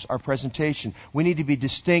practice our presentation. We need to be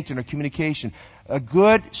distinct in our communication. A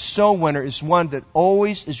good soul winner is one that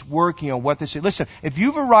always is working on what they say. Listen, if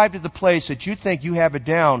you've arrived at the place that you think you have it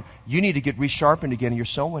down, you need to get resharpened again in your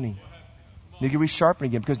soul winning. You need to get resharpened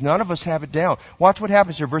again because none of us have it down. Watch what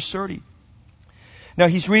happens here, verse 30. Now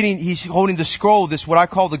he's holding the scroll, this what I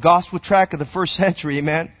call the gospel tract of the first century,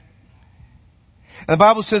 amen? And the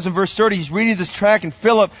Bible says in verse 30, he's reading this tract and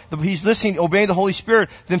Philip, he's listening, obeying the Holy Spirit.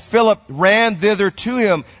 Then Philip ran thither to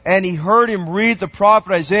him and he heard him read the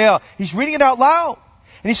prophet Isaiah. He's reading it out loud.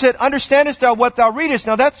 And he said, "Understandest thou what thou readest?"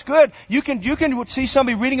 Now that's good. You can see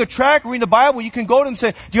somebody reading a tract, reading the Bible, you can go to them and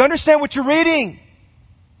say, "Do you understand what you're reading?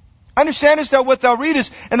 Understandest thou what thou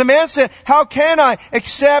readest?" And the man said, "How can I,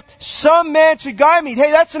 except some man should guide me?"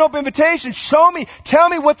 Hey, that's an open invitation. Show me, tell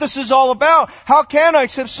me what this is all about. How can I,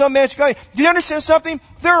 except some man should guide me? Do you understand something?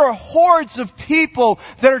 There are hordes of people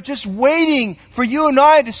that are just waiting for you and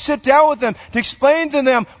I to sit down with them, to explain to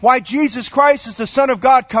them why Jesus Christ is the Son of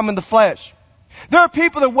God come in the flesh. There are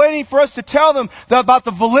people that are waiting for us to tell them about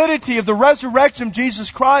the validity of the resurrection of Jesus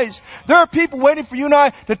Christ. There are people waiting for you and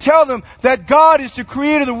I to tell them that God is the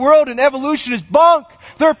creator of the world and evolution is bunk.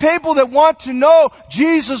 There are people that want to know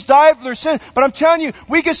Jesus died for their sins. But I'm telling you,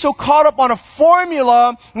 we get so caught up on a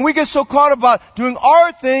formula and we get so caught up about doing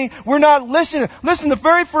our thing, we're not listening. Listen, the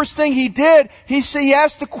very first thing he did, he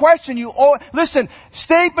asked the question. Listen,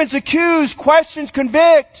 statements accuse, questions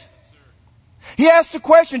convict. He asked the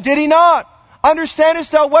question, did he not?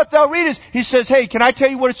 Understandest thou what thou readest? He says, "Hey, can I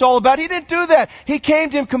tell you what it's all about?" He didn't do that. He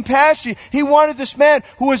came to him compassionate. He wanted this man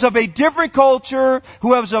who was of a different culture, who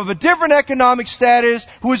was of a different economic status,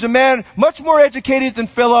 who was a man much more educated than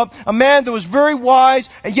Philip, a man that was very wise,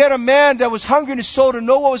 and yet a man that was hungry in his soul to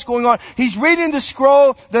know what was going on. He's reading the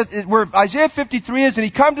scroll where Isaiah 53 is, and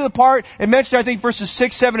he come to the part, and mentioned, I think, verses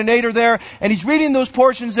 6, 7, and 8 are there, and he's reading those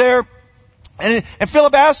portions there, and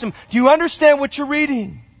Philip asked him, "Do you understand what you're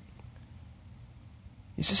reading?"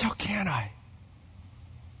 He says, "How can I?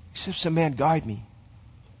 Except some man guide me."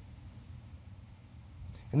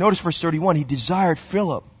 And notice verse 31, he desired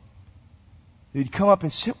Philip that he'd come up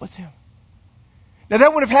and sit with him. Now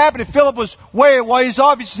that wouldn't have happened if Philip was way while he's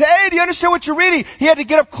off. He said, "Hey, do you understand what you're reading?" He had to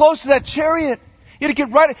get up close to that chariot. He had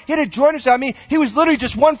to join himself. I mean, he was literally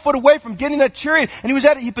just 1 foot away from getting that chariot. And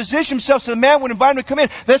he positioned himself so the man would invite him to come in.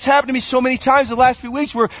 That's happened to me so many times the last few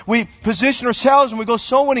weeks where we position ourselves and we go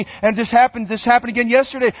soul winning. And this happened again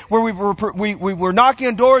yesterday where we were knocking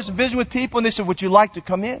on doors and visiting with people and they said, "Would you like to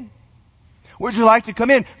come in? Would you like to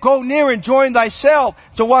come in? Go near and join thyself."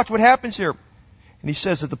 So watch what happens here. And he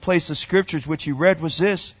says that the place of the scriptures which he read was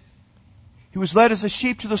this: "He was led as a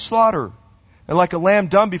sheep to the slaughter, And like a lamb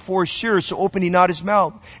dumb before his shearers, so opened he not his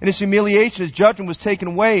mouth. In his humiliation, his judgment was taken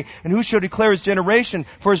away. And who shall declare his generation?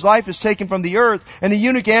 For his life is taken from the earth. And the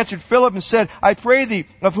eunuch answered Philip and said, I pray thee,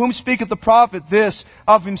 of whom speaketh the prophet this?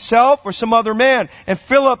 Of himself or some other man? And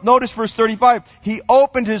Philip, notice verse 35, he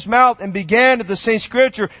opened his mouth and began at the same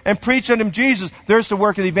scripture and preached unto him Jesus. There's the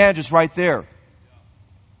work of the evangelist right there.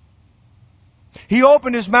 He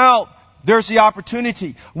opened his mouth. There's the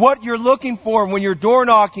opportunity. What you're looking for when you're door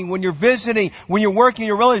knocking, when you're visiting, when you're working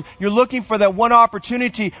your relationship, you're looking for that one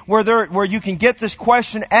opportunity where you can get this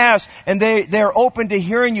question asked and they're open to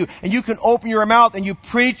hearing you and you can open your mouth and you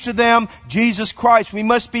preach to them Jesus Christ. We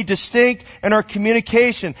must be distinct in our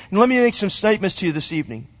communication. And let me make some statements to you this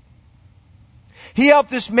evening. He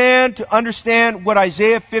helped this man to understand what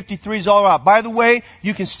Isaiah 53 is all about. By the way,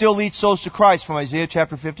 you can still lead souls to Christ from Isaiah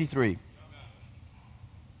chapter 53.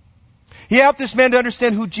 He helped this man to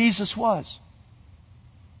understand who Jesus was.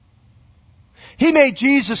 He made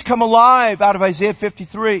Jesus come alive out of Isaiah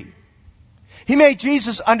 53. He made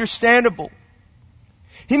Jesus understandable.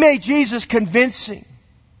 He made Jesus convincing.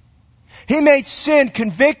 He made sin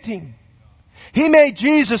convicting. He made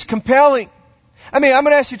Jesus compelling. I mean, I'm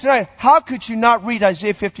going to ask you tonight, how could you not read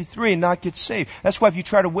Isaiah 53 and not get saved? That's why if you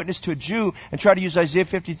try to witness to a Jew and try to use Isaiah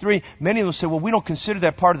 53, many of them say, well, we don't consider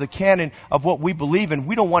that part of the canon of what we believe in.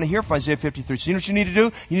 We don't want to hear from Isaiah 53. So you know what you need to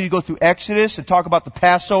do? You need to go through Exodus and talk about the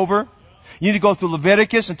Passover. You need to go through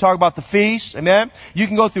Leviticus and talk about the feasts. Amen? You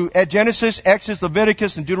can go through Genesis, Exodus,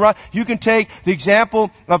 Leviticus, and Deuteronomy. You can take the example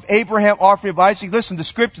of Abraham offering of Isaac. Listen, the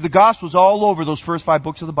scripture, the gospel is all over those first 5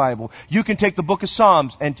 books of the Bible. You can take the book of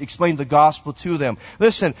Psalms and explain the gospel to them.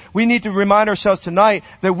 Listen, we need to remind ourselves tonight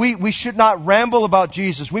that we should not ramble about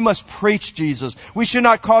Jesus. We must preach Jesus. We should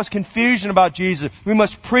not cause confusion about Jesus. We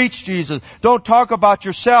must preach Jesus. Don't talk about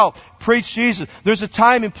yourself. Preach Jesus. There's a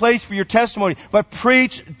time and place for your testimony, but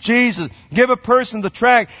preach Jesus. Give a person the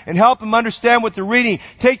tract and help them understand what they're reading.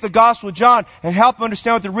 Take the Gospel of John and help them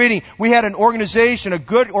understand what they're reading. We had an organization, a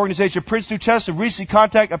good organization, Prince New Testament, recently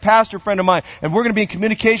contacted a pastor friend of mine, and we're going to be in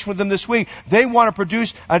communication with them this week. They want to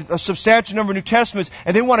produce a substantial number of New Testaments,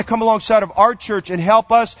 and they want to come alongside of our church and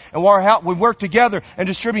help us, and we work together and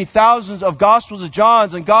distribute thousands of Gospels of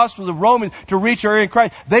John and Gospels of Romans to reach our area in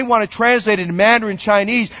Christ. They want to translate it in Mandarin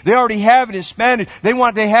Chinese. They already have it in Spanish.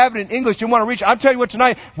 They have it in English. They want to reach. I'm telling you what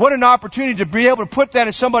tonight, what an opportunity to be able to put that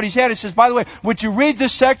in somebody's head. It says, by the way, would you read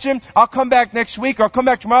this section? I'll come back next week or I'll come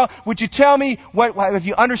back tomorrow. Would you tell me if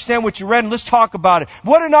you understand what you read, and let's talk about it.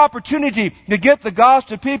 What an opportunity to get the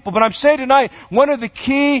gospel to people. But I'm saying tonight, one of the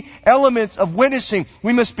key elements of witnessing,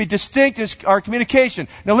 we must be distinct in our communication.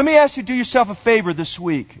 Now let me ask you to do yourself a favor this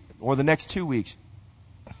week or the next 2 weeks.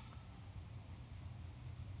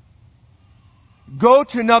 Go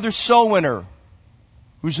to another soul winner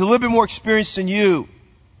who's a little bit more experienced than you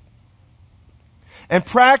and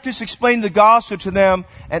practice explaining the gospel to them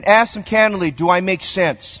and ask them candidly, do I make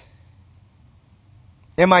sense?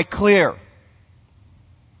 Am I clear?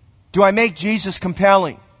 Do I make Jesus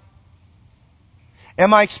compelling?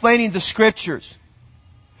 Am I explaining the scriptures?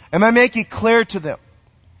 Am I making it clear to them?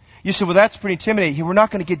 You say, well, that's pretty intimidating. We're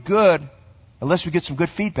not going to get good unless we get some good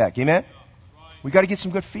feedback. Amen? We got to get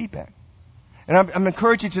some good feedback. And I'm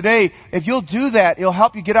encouraging you today, if you'll do that, it'll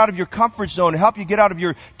help you get out of your comfort zone, help you get out of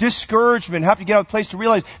your discouragement, help you get out of the place to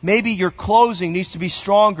realize maybe your closing needs to be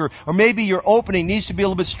stronger, or maybe your opening needs to be a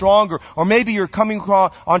little bit stronger, or maybe you're coming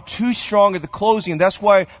on too strong at the closing, and that's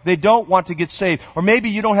why they don't want to get saved. Or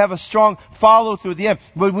maybe you don't have a strong follow through at the end.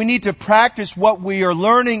 But we need to practice what we are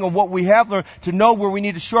learning or what we have learned to know where we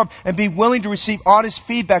need to show up and be willing to receive honest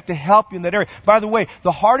feedback to help you in that area. By the way,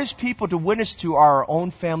 the hardest people to witness to are our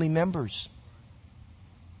own family members.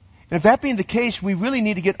 And if that being the case, we really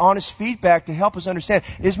need to get honest feedback to help us understand,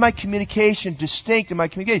 is my communication distinct in my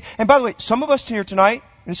communication? And by the way, some of us here tonight,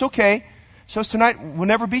 and it's okay, so tonight will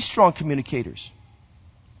never be strong communicators.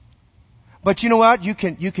 But you know what? You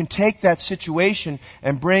can take that situation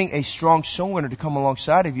and bring a strong soul winner to come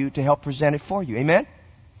alongside of you to help present it for you. Amen?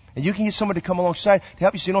 And you can get someone to come alongside to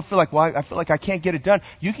help you so you don't feel like, well, I feel like I can't get it done.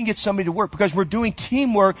 You can get somebody to work because we're doing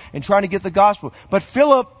teamwork and trying to get the gospel. But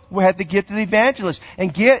Philip had to get to the evangelist.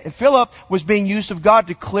 And Philip was being used of God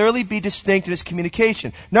to clearly be distinct in his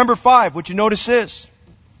communication. Number 5, what you notice is,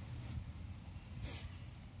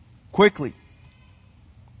 quickly.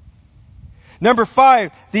 Number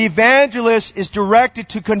 5, the evangelist is directed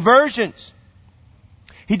to conversions.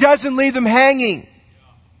 He doesn't leave them hanging.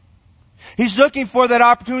 He's looking for that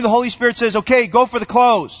opportunity. The Holy Spirit says, okay, go for the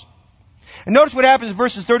close. And notice what happens in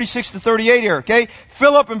verses 36 to 38 here, okay?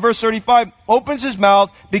 Philip in verse 35 opens his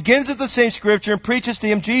mouth, begins at the same scripture, and preaches to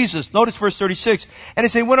him Jesus. Notice verse 36. And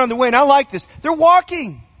as they went on their way, and I like this, they're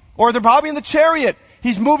walking. Or they're probably in the chariot.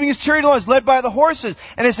 He's moving his chariot along, led by the horses.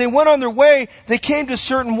 And as they went on their way, they came to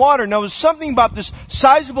certain water. Now, there was something about this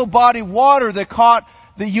sizable body of water that caught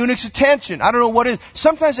the eunuch's attention. I don't know what it is.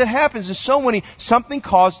 Sometimes it happens in so many, something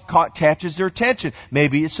catches their attention.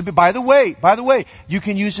 Maybe it's a bit, by the way, you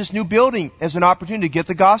can use this new building as an opportunity to get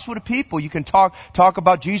the gospel to people. You can talk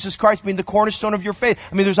about Jesus Christ being the cornerstone of your faith.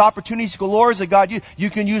 I mean, there's opportunities galore that God used. You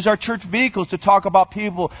can use our church vehicles to talk about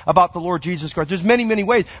people, about the Lord Jesus Christ. There's many, many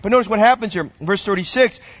ways. But notice what happens here. Verse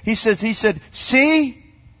 36, he said, see,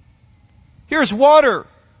 here's water.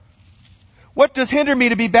 What does hinder me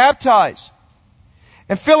to be baptized?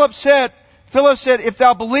 And Philip said, if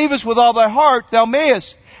thou believest with all thy heart, thou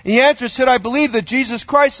mayest. And he answered, said, I believe that Jesus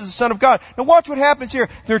Christ is the Son of God. Now watch what happens here.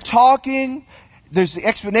 They're talking, there's the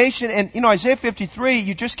explanation, and Isaiah 53,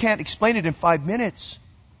 you just can't explain it in 5 minutes.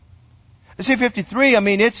 Isaiah 53, I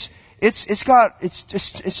mean, it's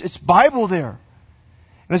Bible there.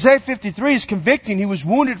 And Isaiah 53 is convicting. He was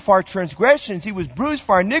wounded for our transgressions. He was bruised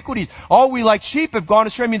for our iniquities. All we like sheep have gone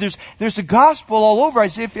astray. I mean, there's the gospel all over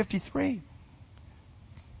Isaiah 53.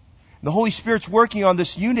 The Holy Spirit's working on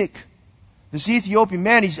this eunuch, this Ethiopian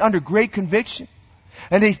man. He's under great conviction.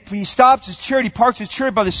 And he stops his chariot. He parks his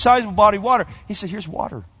chariot by the sizable body of water. He said, here's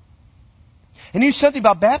water. And he knew something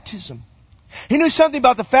about baptism. He knew something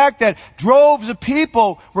about the fact that droves of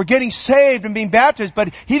people were getting saved and being baptized,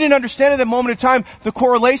 but he didn't understand at that moment in time the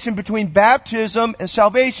correlation between baptism and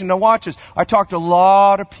salvation. Now watch this. I talked to a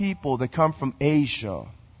lot of people that come from Asia.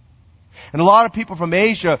 And a lot of people from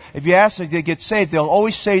Asia, if you ask them if they get saved, they'll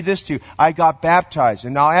always say this to you, I got baptized.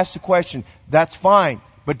 And now I'll ask the question, that's fine,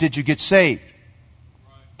 but did you get saved?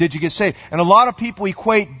 Did you get saved? And a lot of people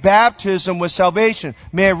equate baptism with salvation.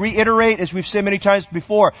 May I reiterate, as we've said many times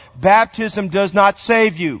before, baptism does not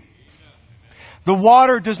save you. The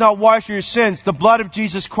water does not wash your sins. The blood of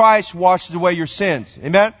Jesus Christ washes away your sins.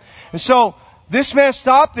 Amen? And so, this man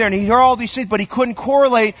stopped there and he heard all these things, but he couldn't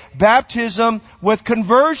correlate baptism with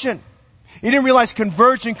conversion. He didn't realize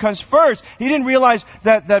conversion comes first. He didn't realize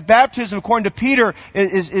that baptism, according to Peter,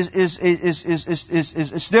 is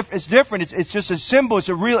different. It's just a symbol. It's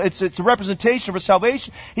a representation of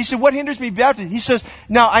salvation. He said, what hinders me baptism? He says,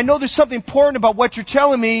 now I know there's something important about what you're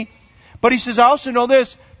telling me, but he says, I also know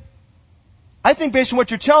this. I think based on what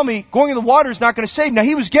you're telling me, going in the water is not going to save. Now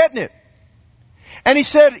he was getting it. And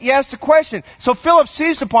he asked the question. So Philip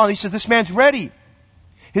seized upon it. He said, this man's ready.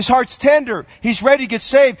 His heart's tender. He's ready to get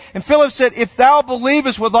saved. And Philip said, if thou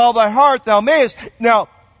believest with all thy heart, thou mayest. Now,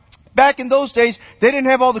 back in those days, they didn't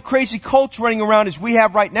have all the crazy cults running around as we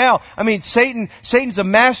have right now. I mean, Satan's a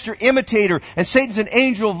master imitator, and Satan's an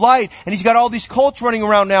angel of light, and he's got all these cults running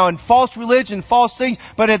around now, and false religion, false things.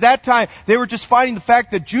 But at that time, they were just fighting the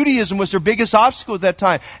fact that Judaism was their biggest obstacle at that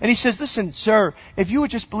time. And he says, listen, sir, if you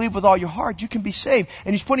would just believe with all your heart, you can be saved.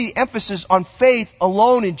 And he's putting the emphasis on faith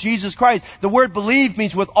alone in Jesus Christ. The word believe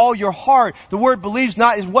means with all your heart. The word believes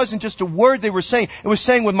it wasn't just a word they were saying. It was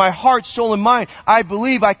saying with my heart, soul, and mind, I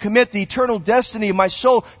believe, I commit the eternal destiny of my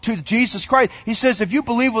soul to Jesus Christ. He says, if you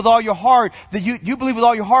believe with all your heart, that you believe with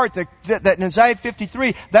all your heart that in Isaiah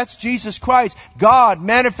 53, that's Jesus Christ, God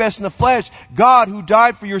manifest in the flesh, God who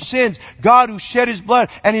died for your sins, God who shed His blood.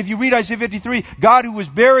 And if you read Isaiah 53, God who was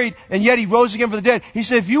buried and yet He rose again from the dead. He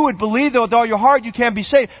said, if you would believe that with all your heart, you can be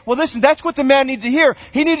saved. Well, listen, that's what the man needed to hear.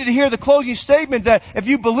 He needed to hear the closing statement that if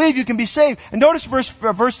you believe, you can be saved. And notice verse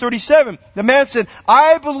 37. The man said,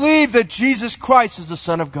 I believe that Jesus Christ is the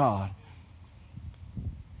Son of God.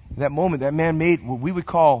 In that moment, that man made what we would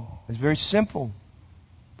call a very simple,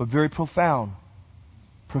 but very profound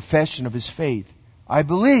profession of his faith. I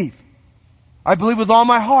believe. I believe with all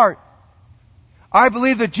my heart. I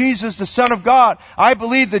believe that Jesus is the Son of God. I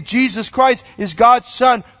believe that Jesus Christ is God's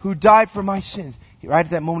Son who died for my sins. Right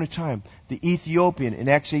at that moment of time, the Ethiopian in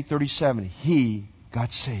Acts 8:37, he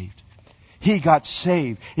got saved. He got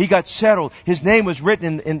saved. He got settled. His name was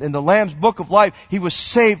written in the Lamb's Book of Life. He was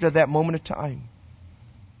saved at that moment of time.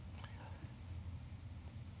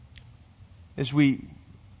 As we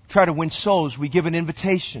try to win souls, we give an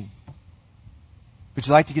invitation. Would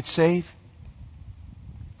you like to get saved?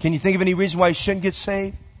 Can you think of any reason why you shouldn't get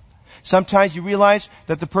saved? Sometimes you realize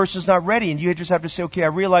that the person's not ready and you just have to say, okay, I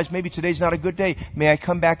realize maybe today's not a good day. May I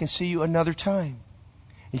come back and see you another time?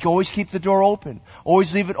 You can always keep the door open.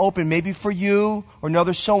 Always leave it open, maybe for you or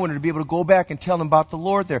another soul winner to be able to go back and tell them about the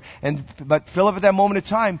Lord there. But Philip at that moment of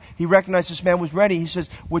time, he recognized this man was ready. He says,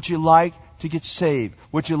 would you like to get saved?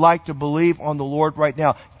 Would you like to believe on the Lord right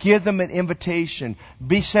now? Give them an invitation.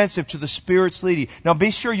 Be sensitive to the Spirit's leading. Now be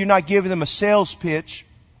sure you're not giving them a sales pitch.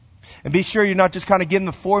 And be sure you're not just kind of giving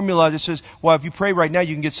the formula that says, well, if you pray right now,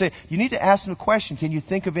 you can get saved. You need to ask them a question. Can you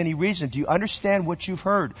think of any reason? Do you understand what you've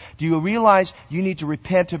heard? Do you realize you need to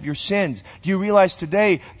repent of your sins? Do you realize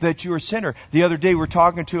today that you're a sinner? The other day we were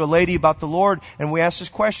talking to a lady about the Lord, and we asked this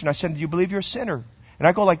question. I said, do you believe you're a sinner? And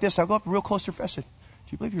I go like this. I go up real close to her face. I said,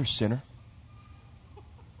 do you believe you're a sinner?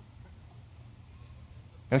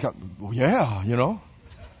 And I go, well, yeah, you know.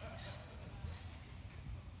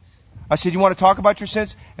 I said, you want to talk about your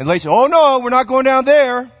sins? And the lady said, oh no, we're not going down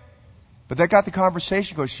there. But that got the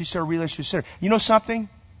conversation going. She started realizing she was a sinner. You know something?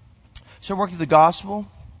 So working the gospel.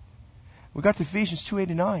 We got to Ephesians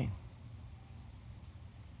 2:8-9. Talking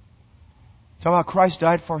about Christ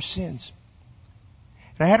died for our sins.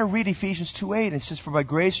 And I had her read Ephesians 2:8, and it says, for by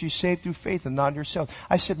grace are you saved through faith and not yourself.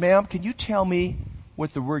 I said, ma'am, can you tell me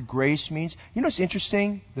what the word grace means? You know what's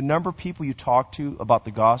interesting? The number of people you talk to about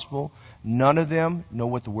the gospel, none of them know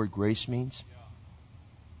what the word grace means.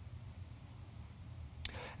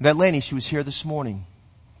 And that lady, she was here this morning.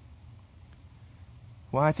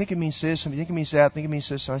 Well, I think it means this, I think it means that, I think it means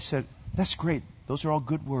this. And I said, that's great. Those are all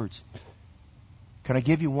good words. Can I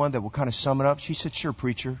give you one that will kind of sum it up? She said, sure,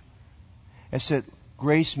 preacher. I said,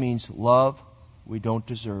 grace means love we don't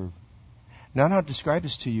deserve. Now, I don't know how to describe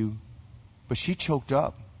this to you, but she choked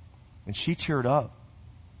up and she teared up.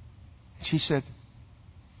 And she said,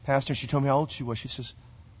 Pastor, she told me how old she was. She says,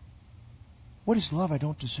 what is love I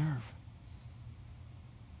don't deserve?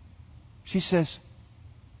 She says,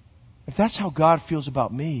 if that's how God feels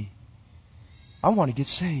about me, I want to get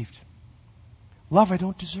saved. Love I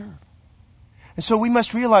don't deserve. And so we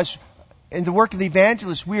must realize in the work of the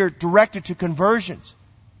evangelist, we are directed to conversions.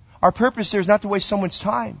 Our purpose there is not to waste someone's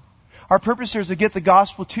time. Our purpose there is to get the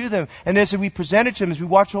gospel to them. And as we present it to them, as we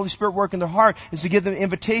watch the Holy Spirit work in their heart, is to give them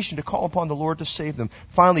invitation to call upon the Lord to save them.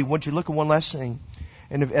 Finally, once you look at one last thing,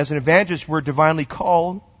 and as an evangelist, we're divinely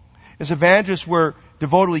called. As evangelists, we're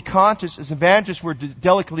devotedly conscious. As evangelists, we're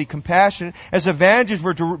delicately compassionate. As evangelists,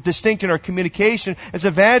 we're distinct in our communication. As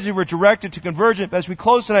evangelists, we're directed to conversion. As we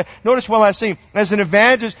close tonight, notice one last thing. As an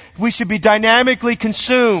evangelist, we should be dynamically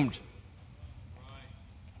consumed.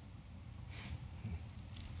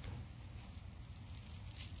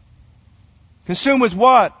 Consumed with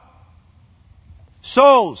what?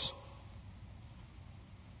 Souls.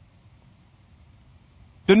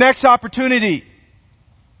 The next opportunity.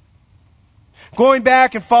 Going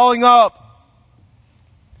back and following up.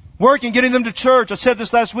 Working, getting them to church. I said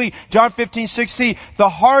this last week. John 15:16. The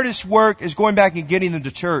hardest work is going back and getting them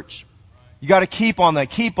to church. You got to keep on that,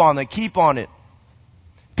 keep on that, keep on it.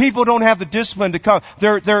 People don't have the discipline to come.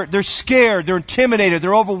 They're scared. They're intimidated.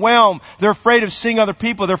 They're overwhelmed. They're afraid of seeing other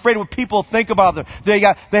people. They're afraid of what people think about them. They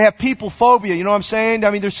have people phobia. You know what I'm saying? I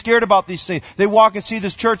mean, they're scared about these things. They walk and see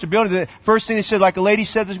this church, a building. The first thing they said, like a lady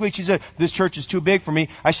said this week, she said, this church is too big for me.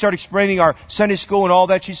 I started explaining our Sunday school and all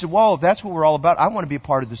that. She said, whoa, if that's what we're all about, I want to be a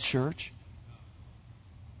part of this church.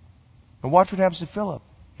 And watch what happens to Philip.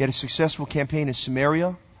 He had a successful campaign in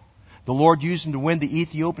Samaria. The Lord used him to win the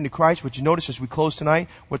Ethiopian to Christ. Would you notice as we close tonight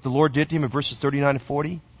what the Lord did to him in verses 39 and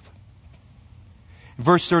 40? In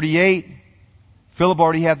verse 38, Philip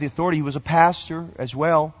already had the authority. He was a pastor as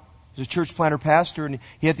well. He was a church planter pastor, and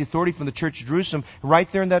he had the authority from the church of Jerusalem.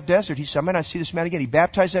 Right there in that desert, he said, I might not see this man again. He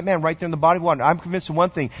baptized that man right there in the body of water. I'm convinced of one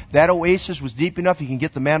thing. That oasis was deep enough he can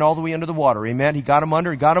get the man all the way under the water. Amen? He got him under,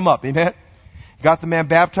 he got him up. Amen? He got the man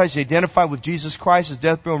baptized. He identified with Jesus Christ, his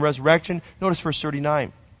death, burial, and resurrection. Notice verse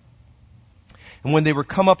 39. And when they were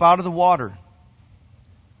come up out of the water,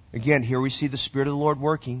 again, here we see the Spirit of the Lord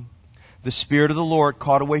working. The Spirit of the Lord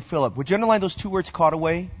caught away Philip. Would you underline those two words, caught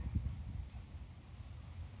away?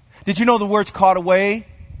 Did you know the words caught away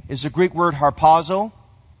is the Greek word harpazo?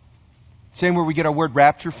 Same where we get our word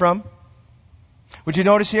rapture from. Would you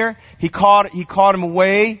notice here? He caught him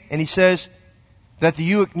away, and he says that the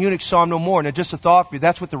eunuch saw him no more. Now just a thought for you,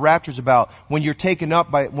 that's what the rapture is about. When you're taken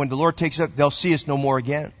up when the Lord takes up, they'll see us no more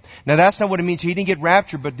again. Now that's not what it means. He didn't get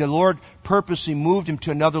raptured, but the Lord purposely moved him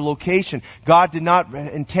to another location. God did not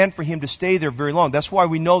intend for him to stay there very long. That's why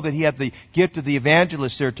we know that he had the gift of the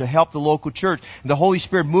evangelist there to help the local church. And the Holy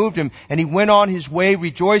Spirit moved him, and he went on his way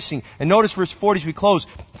rejoicing. And notice verse 40 as we close.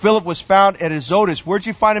 Philip was found at Azotus. Where'd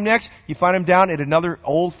you find him next? You find him down at another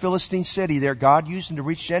old Philistine city there. God used him to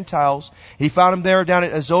reach Gentiles. He found him there down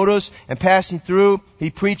at Azotus, and passing through, he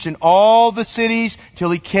preached in all the cities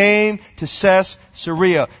till he came to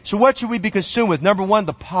Caesarea. So what should we be consumed with? Number one,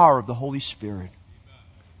 the power of the Holy Spirit.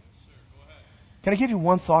 Can I give you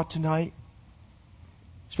one thought tonight?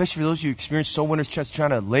 Especially for those of you who experience soul winners just trying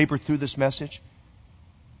to labor through this message.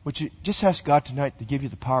 Would you just ask God tonight to give you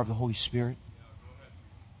the power of the Holy Spirit?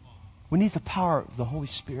 We need the power of the Holy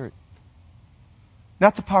Spirit.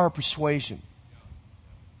 Not the power of persuasion.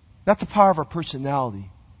 Not the power of our personality.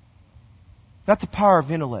 Not the power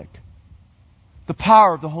of intellect. The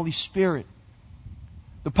power of the Holy Spirit.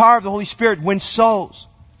 The power of the Holy Spirit wins souls.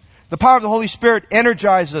 The power of the Holy Spirit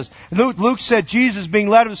energizes us. Luke said Jesus being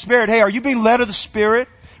led of the Spirit. Hey, are you being led of the Spirit?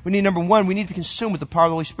 We need, number one, we need to be consumed with the power of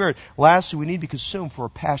the Holy Spirit. Lastly, we need to be consumed for a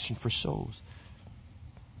passion for souls.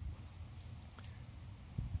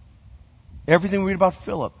 Everything we read about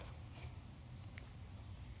Philip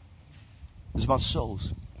is about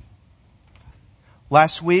souls.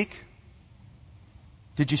 Last week,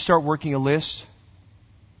 did you start working a list?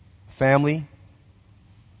 Family,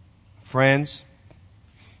 friends,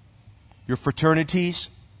 your fraternities,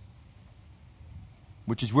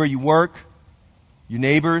 which is where you work, your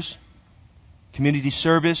neighbors, community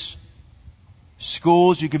service,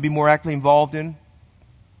 schools you could be more actively involved in.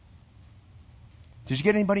 Did you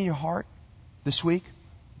get anybody in your heart this week?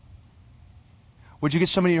 Would you get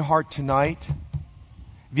somebody in your heart tonight?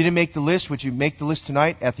 If you didn't make the list, would you make the list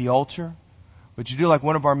tonight at the altar? Would you do like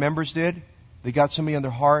one of our members did? They got somebody on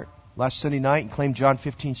their heart last Sunday night and claimed John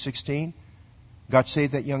 15:16. God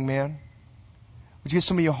saved that young man. Would you get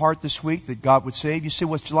somebody in your heart this week that God would save? You say,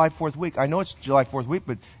 well, it's July 4th week. I know it's July 4th week,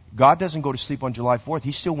 but God doesn't go to sleep on July 4th.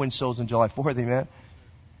 He still wins souls on July 4th, amen?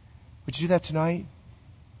 Would you do that tonight?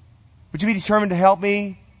 Would you be determined to help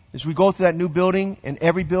me as we go through that new building and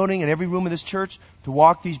every room in this church, to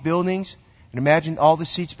walk these buildings and imagine all the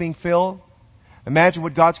seats being filled? Imagine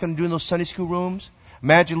what God's going to do in those Sunday school rooms.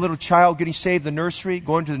 Imagine a little child getting saved in the nursery,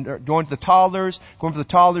 going to the toddlers, going from the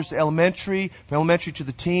toddlers to elementary, from elementary to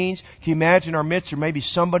the teens. Can you imagine our midst? There may be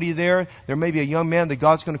somebody there. There may be a young man that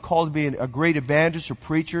God's going to call to be a great evangelist or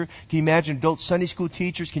preacher. Can you imagine adult Sunday school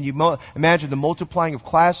teachers? Can you imagine the multiplying of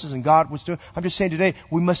classes and God was doing? I'm just saying today,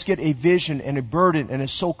 we must get a vision and a burden and a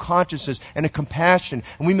soul consciousness and a compassion.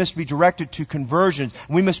 And we must be directed to conversions.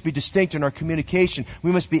 And we must be distinct in our communication.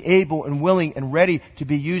 We must be able and willing and ready to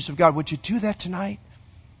be used of God. Would you do that tonight?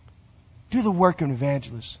 Do the work of an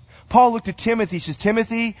evangelist. Paul looked at Timothy. He says,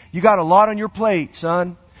 Timothy, you got a lot on your plate,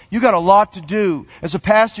 son. You got a lot to do. As a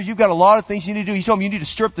pastor, you've got a lot of things you need to do. He told him you need to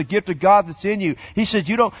stir up the gift of God that's in you. He said,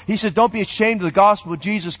 don't be ashamed of the gospel of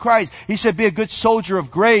Jesus Christ. He said, be a good soldier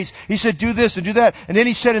of grace. He said, do this and do that. And then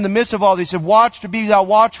he said, in the midst of all this, he said, watch to be thou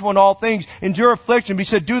watchful in all things. Endure affliction. But he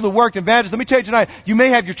said, do the work of evangelist. Let me tell you tonight, you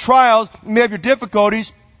may have your trials, you may have your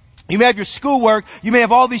difficulties, you may have your schoolwork, you may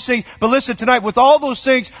have all these things, but listen tonight, with all those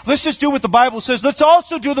things, let's just do what the Bible says. Let's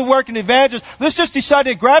also do the work in evangelist. Let's just decide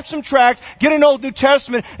to grab some tracts, get an Old New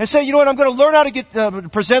Testament, and say, you know what, I'm going to learn how to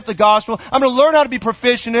present the gospel. I'm going to learn how to be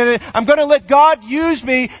proficient in it. I'm going to let God use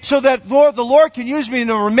me so that the Lord can use me in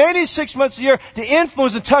the remaining 6 months of the year to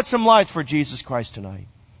influence and touch some lives for Jesus Christ tonight.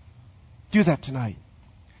 Do that tonight.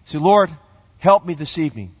 Say, Lord, help me this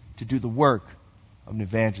evening to do the work of an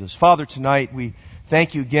evangelist. Father, tonight we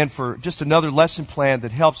thank you again for just another lesson plan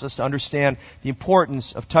that helps us to understand the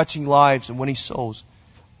importance of touching lives and winning souls.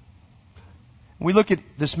 We look at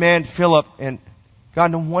this man, Philip, and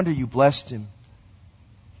God, no wonder you blessed him.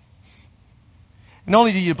 And not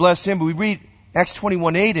only did you bless him, but we read Acts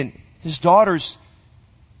 21:8, and his daughters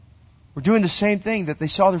were doing the same thing that they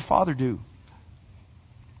saw their father do.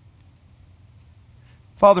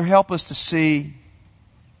 Father, help us to see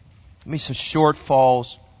maybe some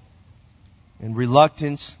shortfalls and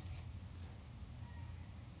reluctance,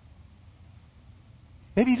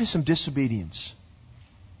 maybe even some disobedience.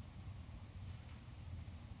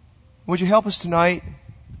 Would you help us tonight?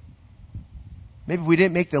 Maybe we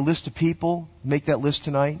didn't make that list of people, make that list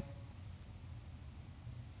tonight.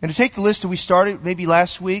 And to take the list that we started maybe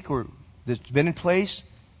last week or that's been in place,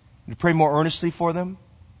 and to pray more earnestly for them.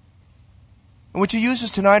 And would you use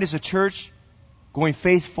us tonight as a church going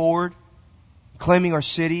faith forward, claiming our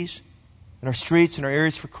cities, in our streets and our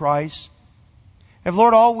areas for Christ. And if,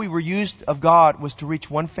 Lord, all we were used of God was to reach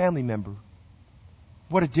one family member,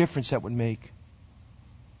 what a difference that would make.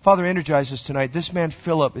 Father, energize us tonight. This man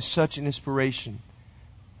Philip is such an inspiration.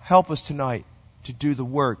 Help us tonight to do the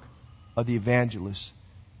work of the evangelist.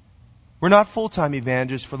 We're not full-time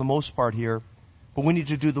evangelists for the most part here, but we need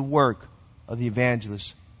to do the work of the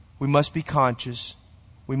evangelist. We must be conscious.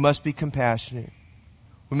 We must be compassionate.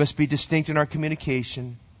 We must be distinct in our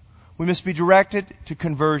communication. We must be directed to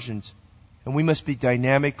conversions, and we must be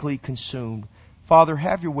dynamically consumed. Father,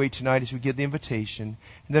 have your way tonight as we give the invitation.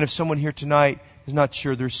 And then if someone here tonight is not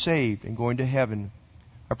sure they're saved and going to heaven,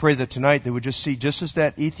 I pray that tonight they would just see, just as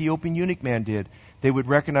that Ethiopian eunuch man did, they would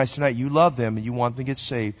recognize tonight you love them and you want them to get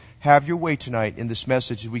saved. Have your way tonight in this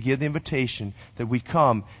message as we give the invitation that we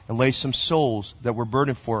come and lay some souls that we're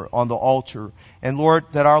burdened for on the altar. And Lord,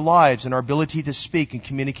 that our lives and our ability to speak and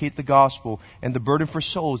communicate the gospel and the burden for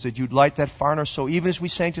souls, that you'd light that fire in our soul. Even as we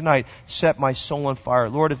sang tonight, set my soul on fire.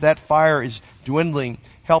 Lord, if that fire is dwindling,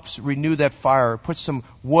 helps renew that fire. Put some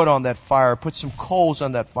wood on that fire. Put some coals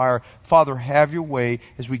on that fire. Father, have your way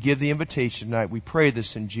as we give the invitation tonight. We pray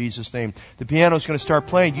this in Jesus' name. The piano is going to start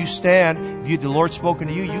playing. You stand. If the Lord's spoken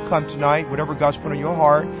to you, you come tonight. Whatever God's put on your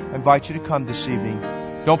heart, I invite you to come this evening.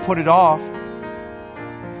 Don't put it off.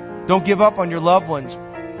 Don't give up on your loved ones.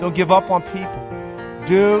 Don't give up on people.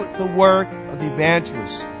 Do the work of the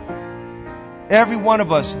evangelist. Every one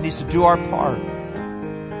of us needs to do our part.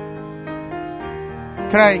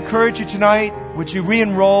 Can I encourage you tonight? Would you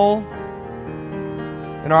re-enroll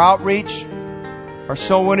in our outreach, our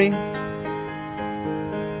soul winning?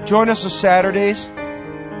 Join us on Saturdays.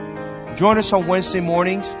 Join us on Wednesday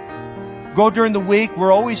mornings. Go during the week.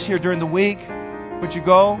 We're always here during the week. Would you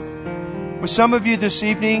go? With some of you this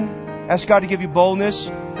evening, ask God to give you boldness.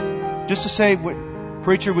 Just to say,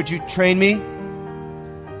 preacher, would you train me?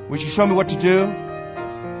 Would you show me what to do?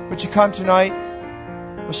 Would you come tonight?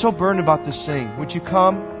 We're so burdened about this thing. Would you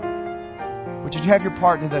come? Would you have your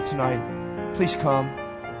part in that tonight? Please come.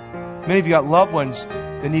 Many of you got loved ones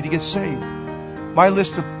that need to get saved. My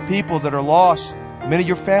list of people that are lost, many of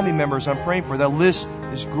your family members I'm praying for, that list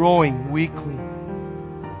is growing weekly.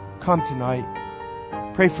 Come tonight.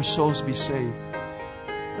 Pray for souls to be saved.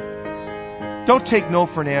 Don't take no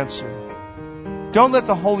for an answer. Don't let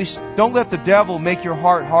the devil make your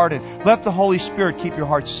heart hardened. Let the Holy Spirit keep your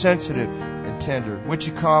heart sensitive and tender. Would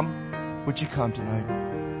you come? Would you come tonight?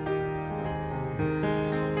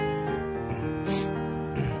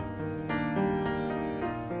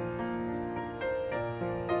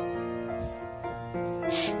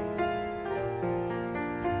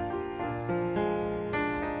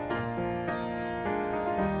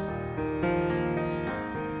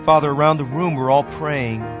 Father, around the room we're all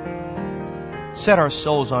praying. Set our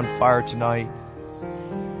souls on fire tonight.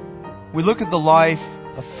 We look at the life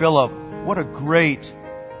of Philip. What a great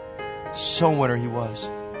soul winner he was.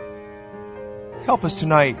 Help us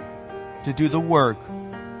tonight to do the work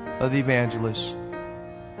of the evangelist.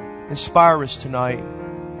 Inspire us tonight.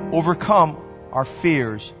 Overcome our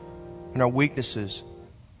fears and our weaknesses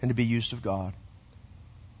and to be used of God.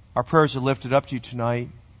 Our prayers are lifted up to you tonight.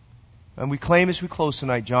 And we claim as we close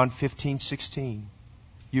tonight, John 15:16.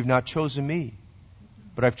 You've not chosen me,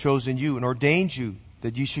 but I've chosen you and ordained you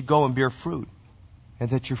that you should go and bear fruit, and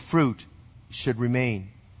that your fruit should remain.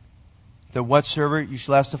 That whatsoever you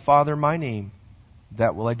shall ask the Father in my name,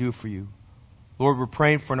 that will I do for you. Lord, we're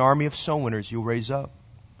praying for an army of soul winners you'll raise up.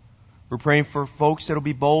 We're praying for folks that will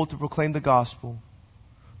be bold to proclaim the gospel.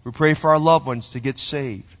 We pray for our loved ones to get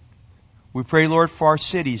saved. We pray, Lord, for our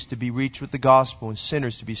cities to be reached with the gospel and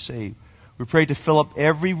sinners to be saved. We pray to fill up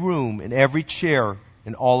every room and every chair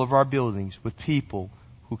in all of our buildings with people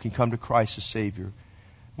who can come to Christ as Savior.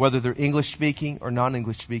 Whether they're English speaking or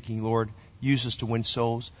non-English speaking, Lord, use us to win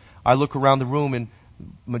souls. I look around the room and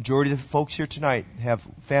majority of the folks here tonight have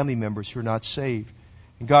family members who are not saved.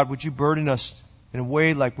 And God, would you burden us in a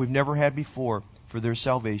way like we've never had before for their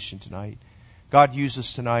salvation tonight. God, use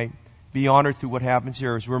us tonight. Be honored through what happens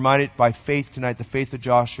here. As we're reminded by faith tonight, the faith of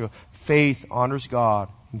Joshua, faith honors God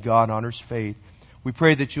and God honors faith. We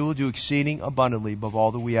pray that you will do exceeding abundantly above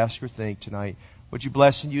all that we ask or think tonight. Would you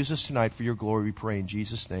bless and use us tonight for your glory, we pray in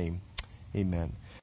Jesus' name. Amen.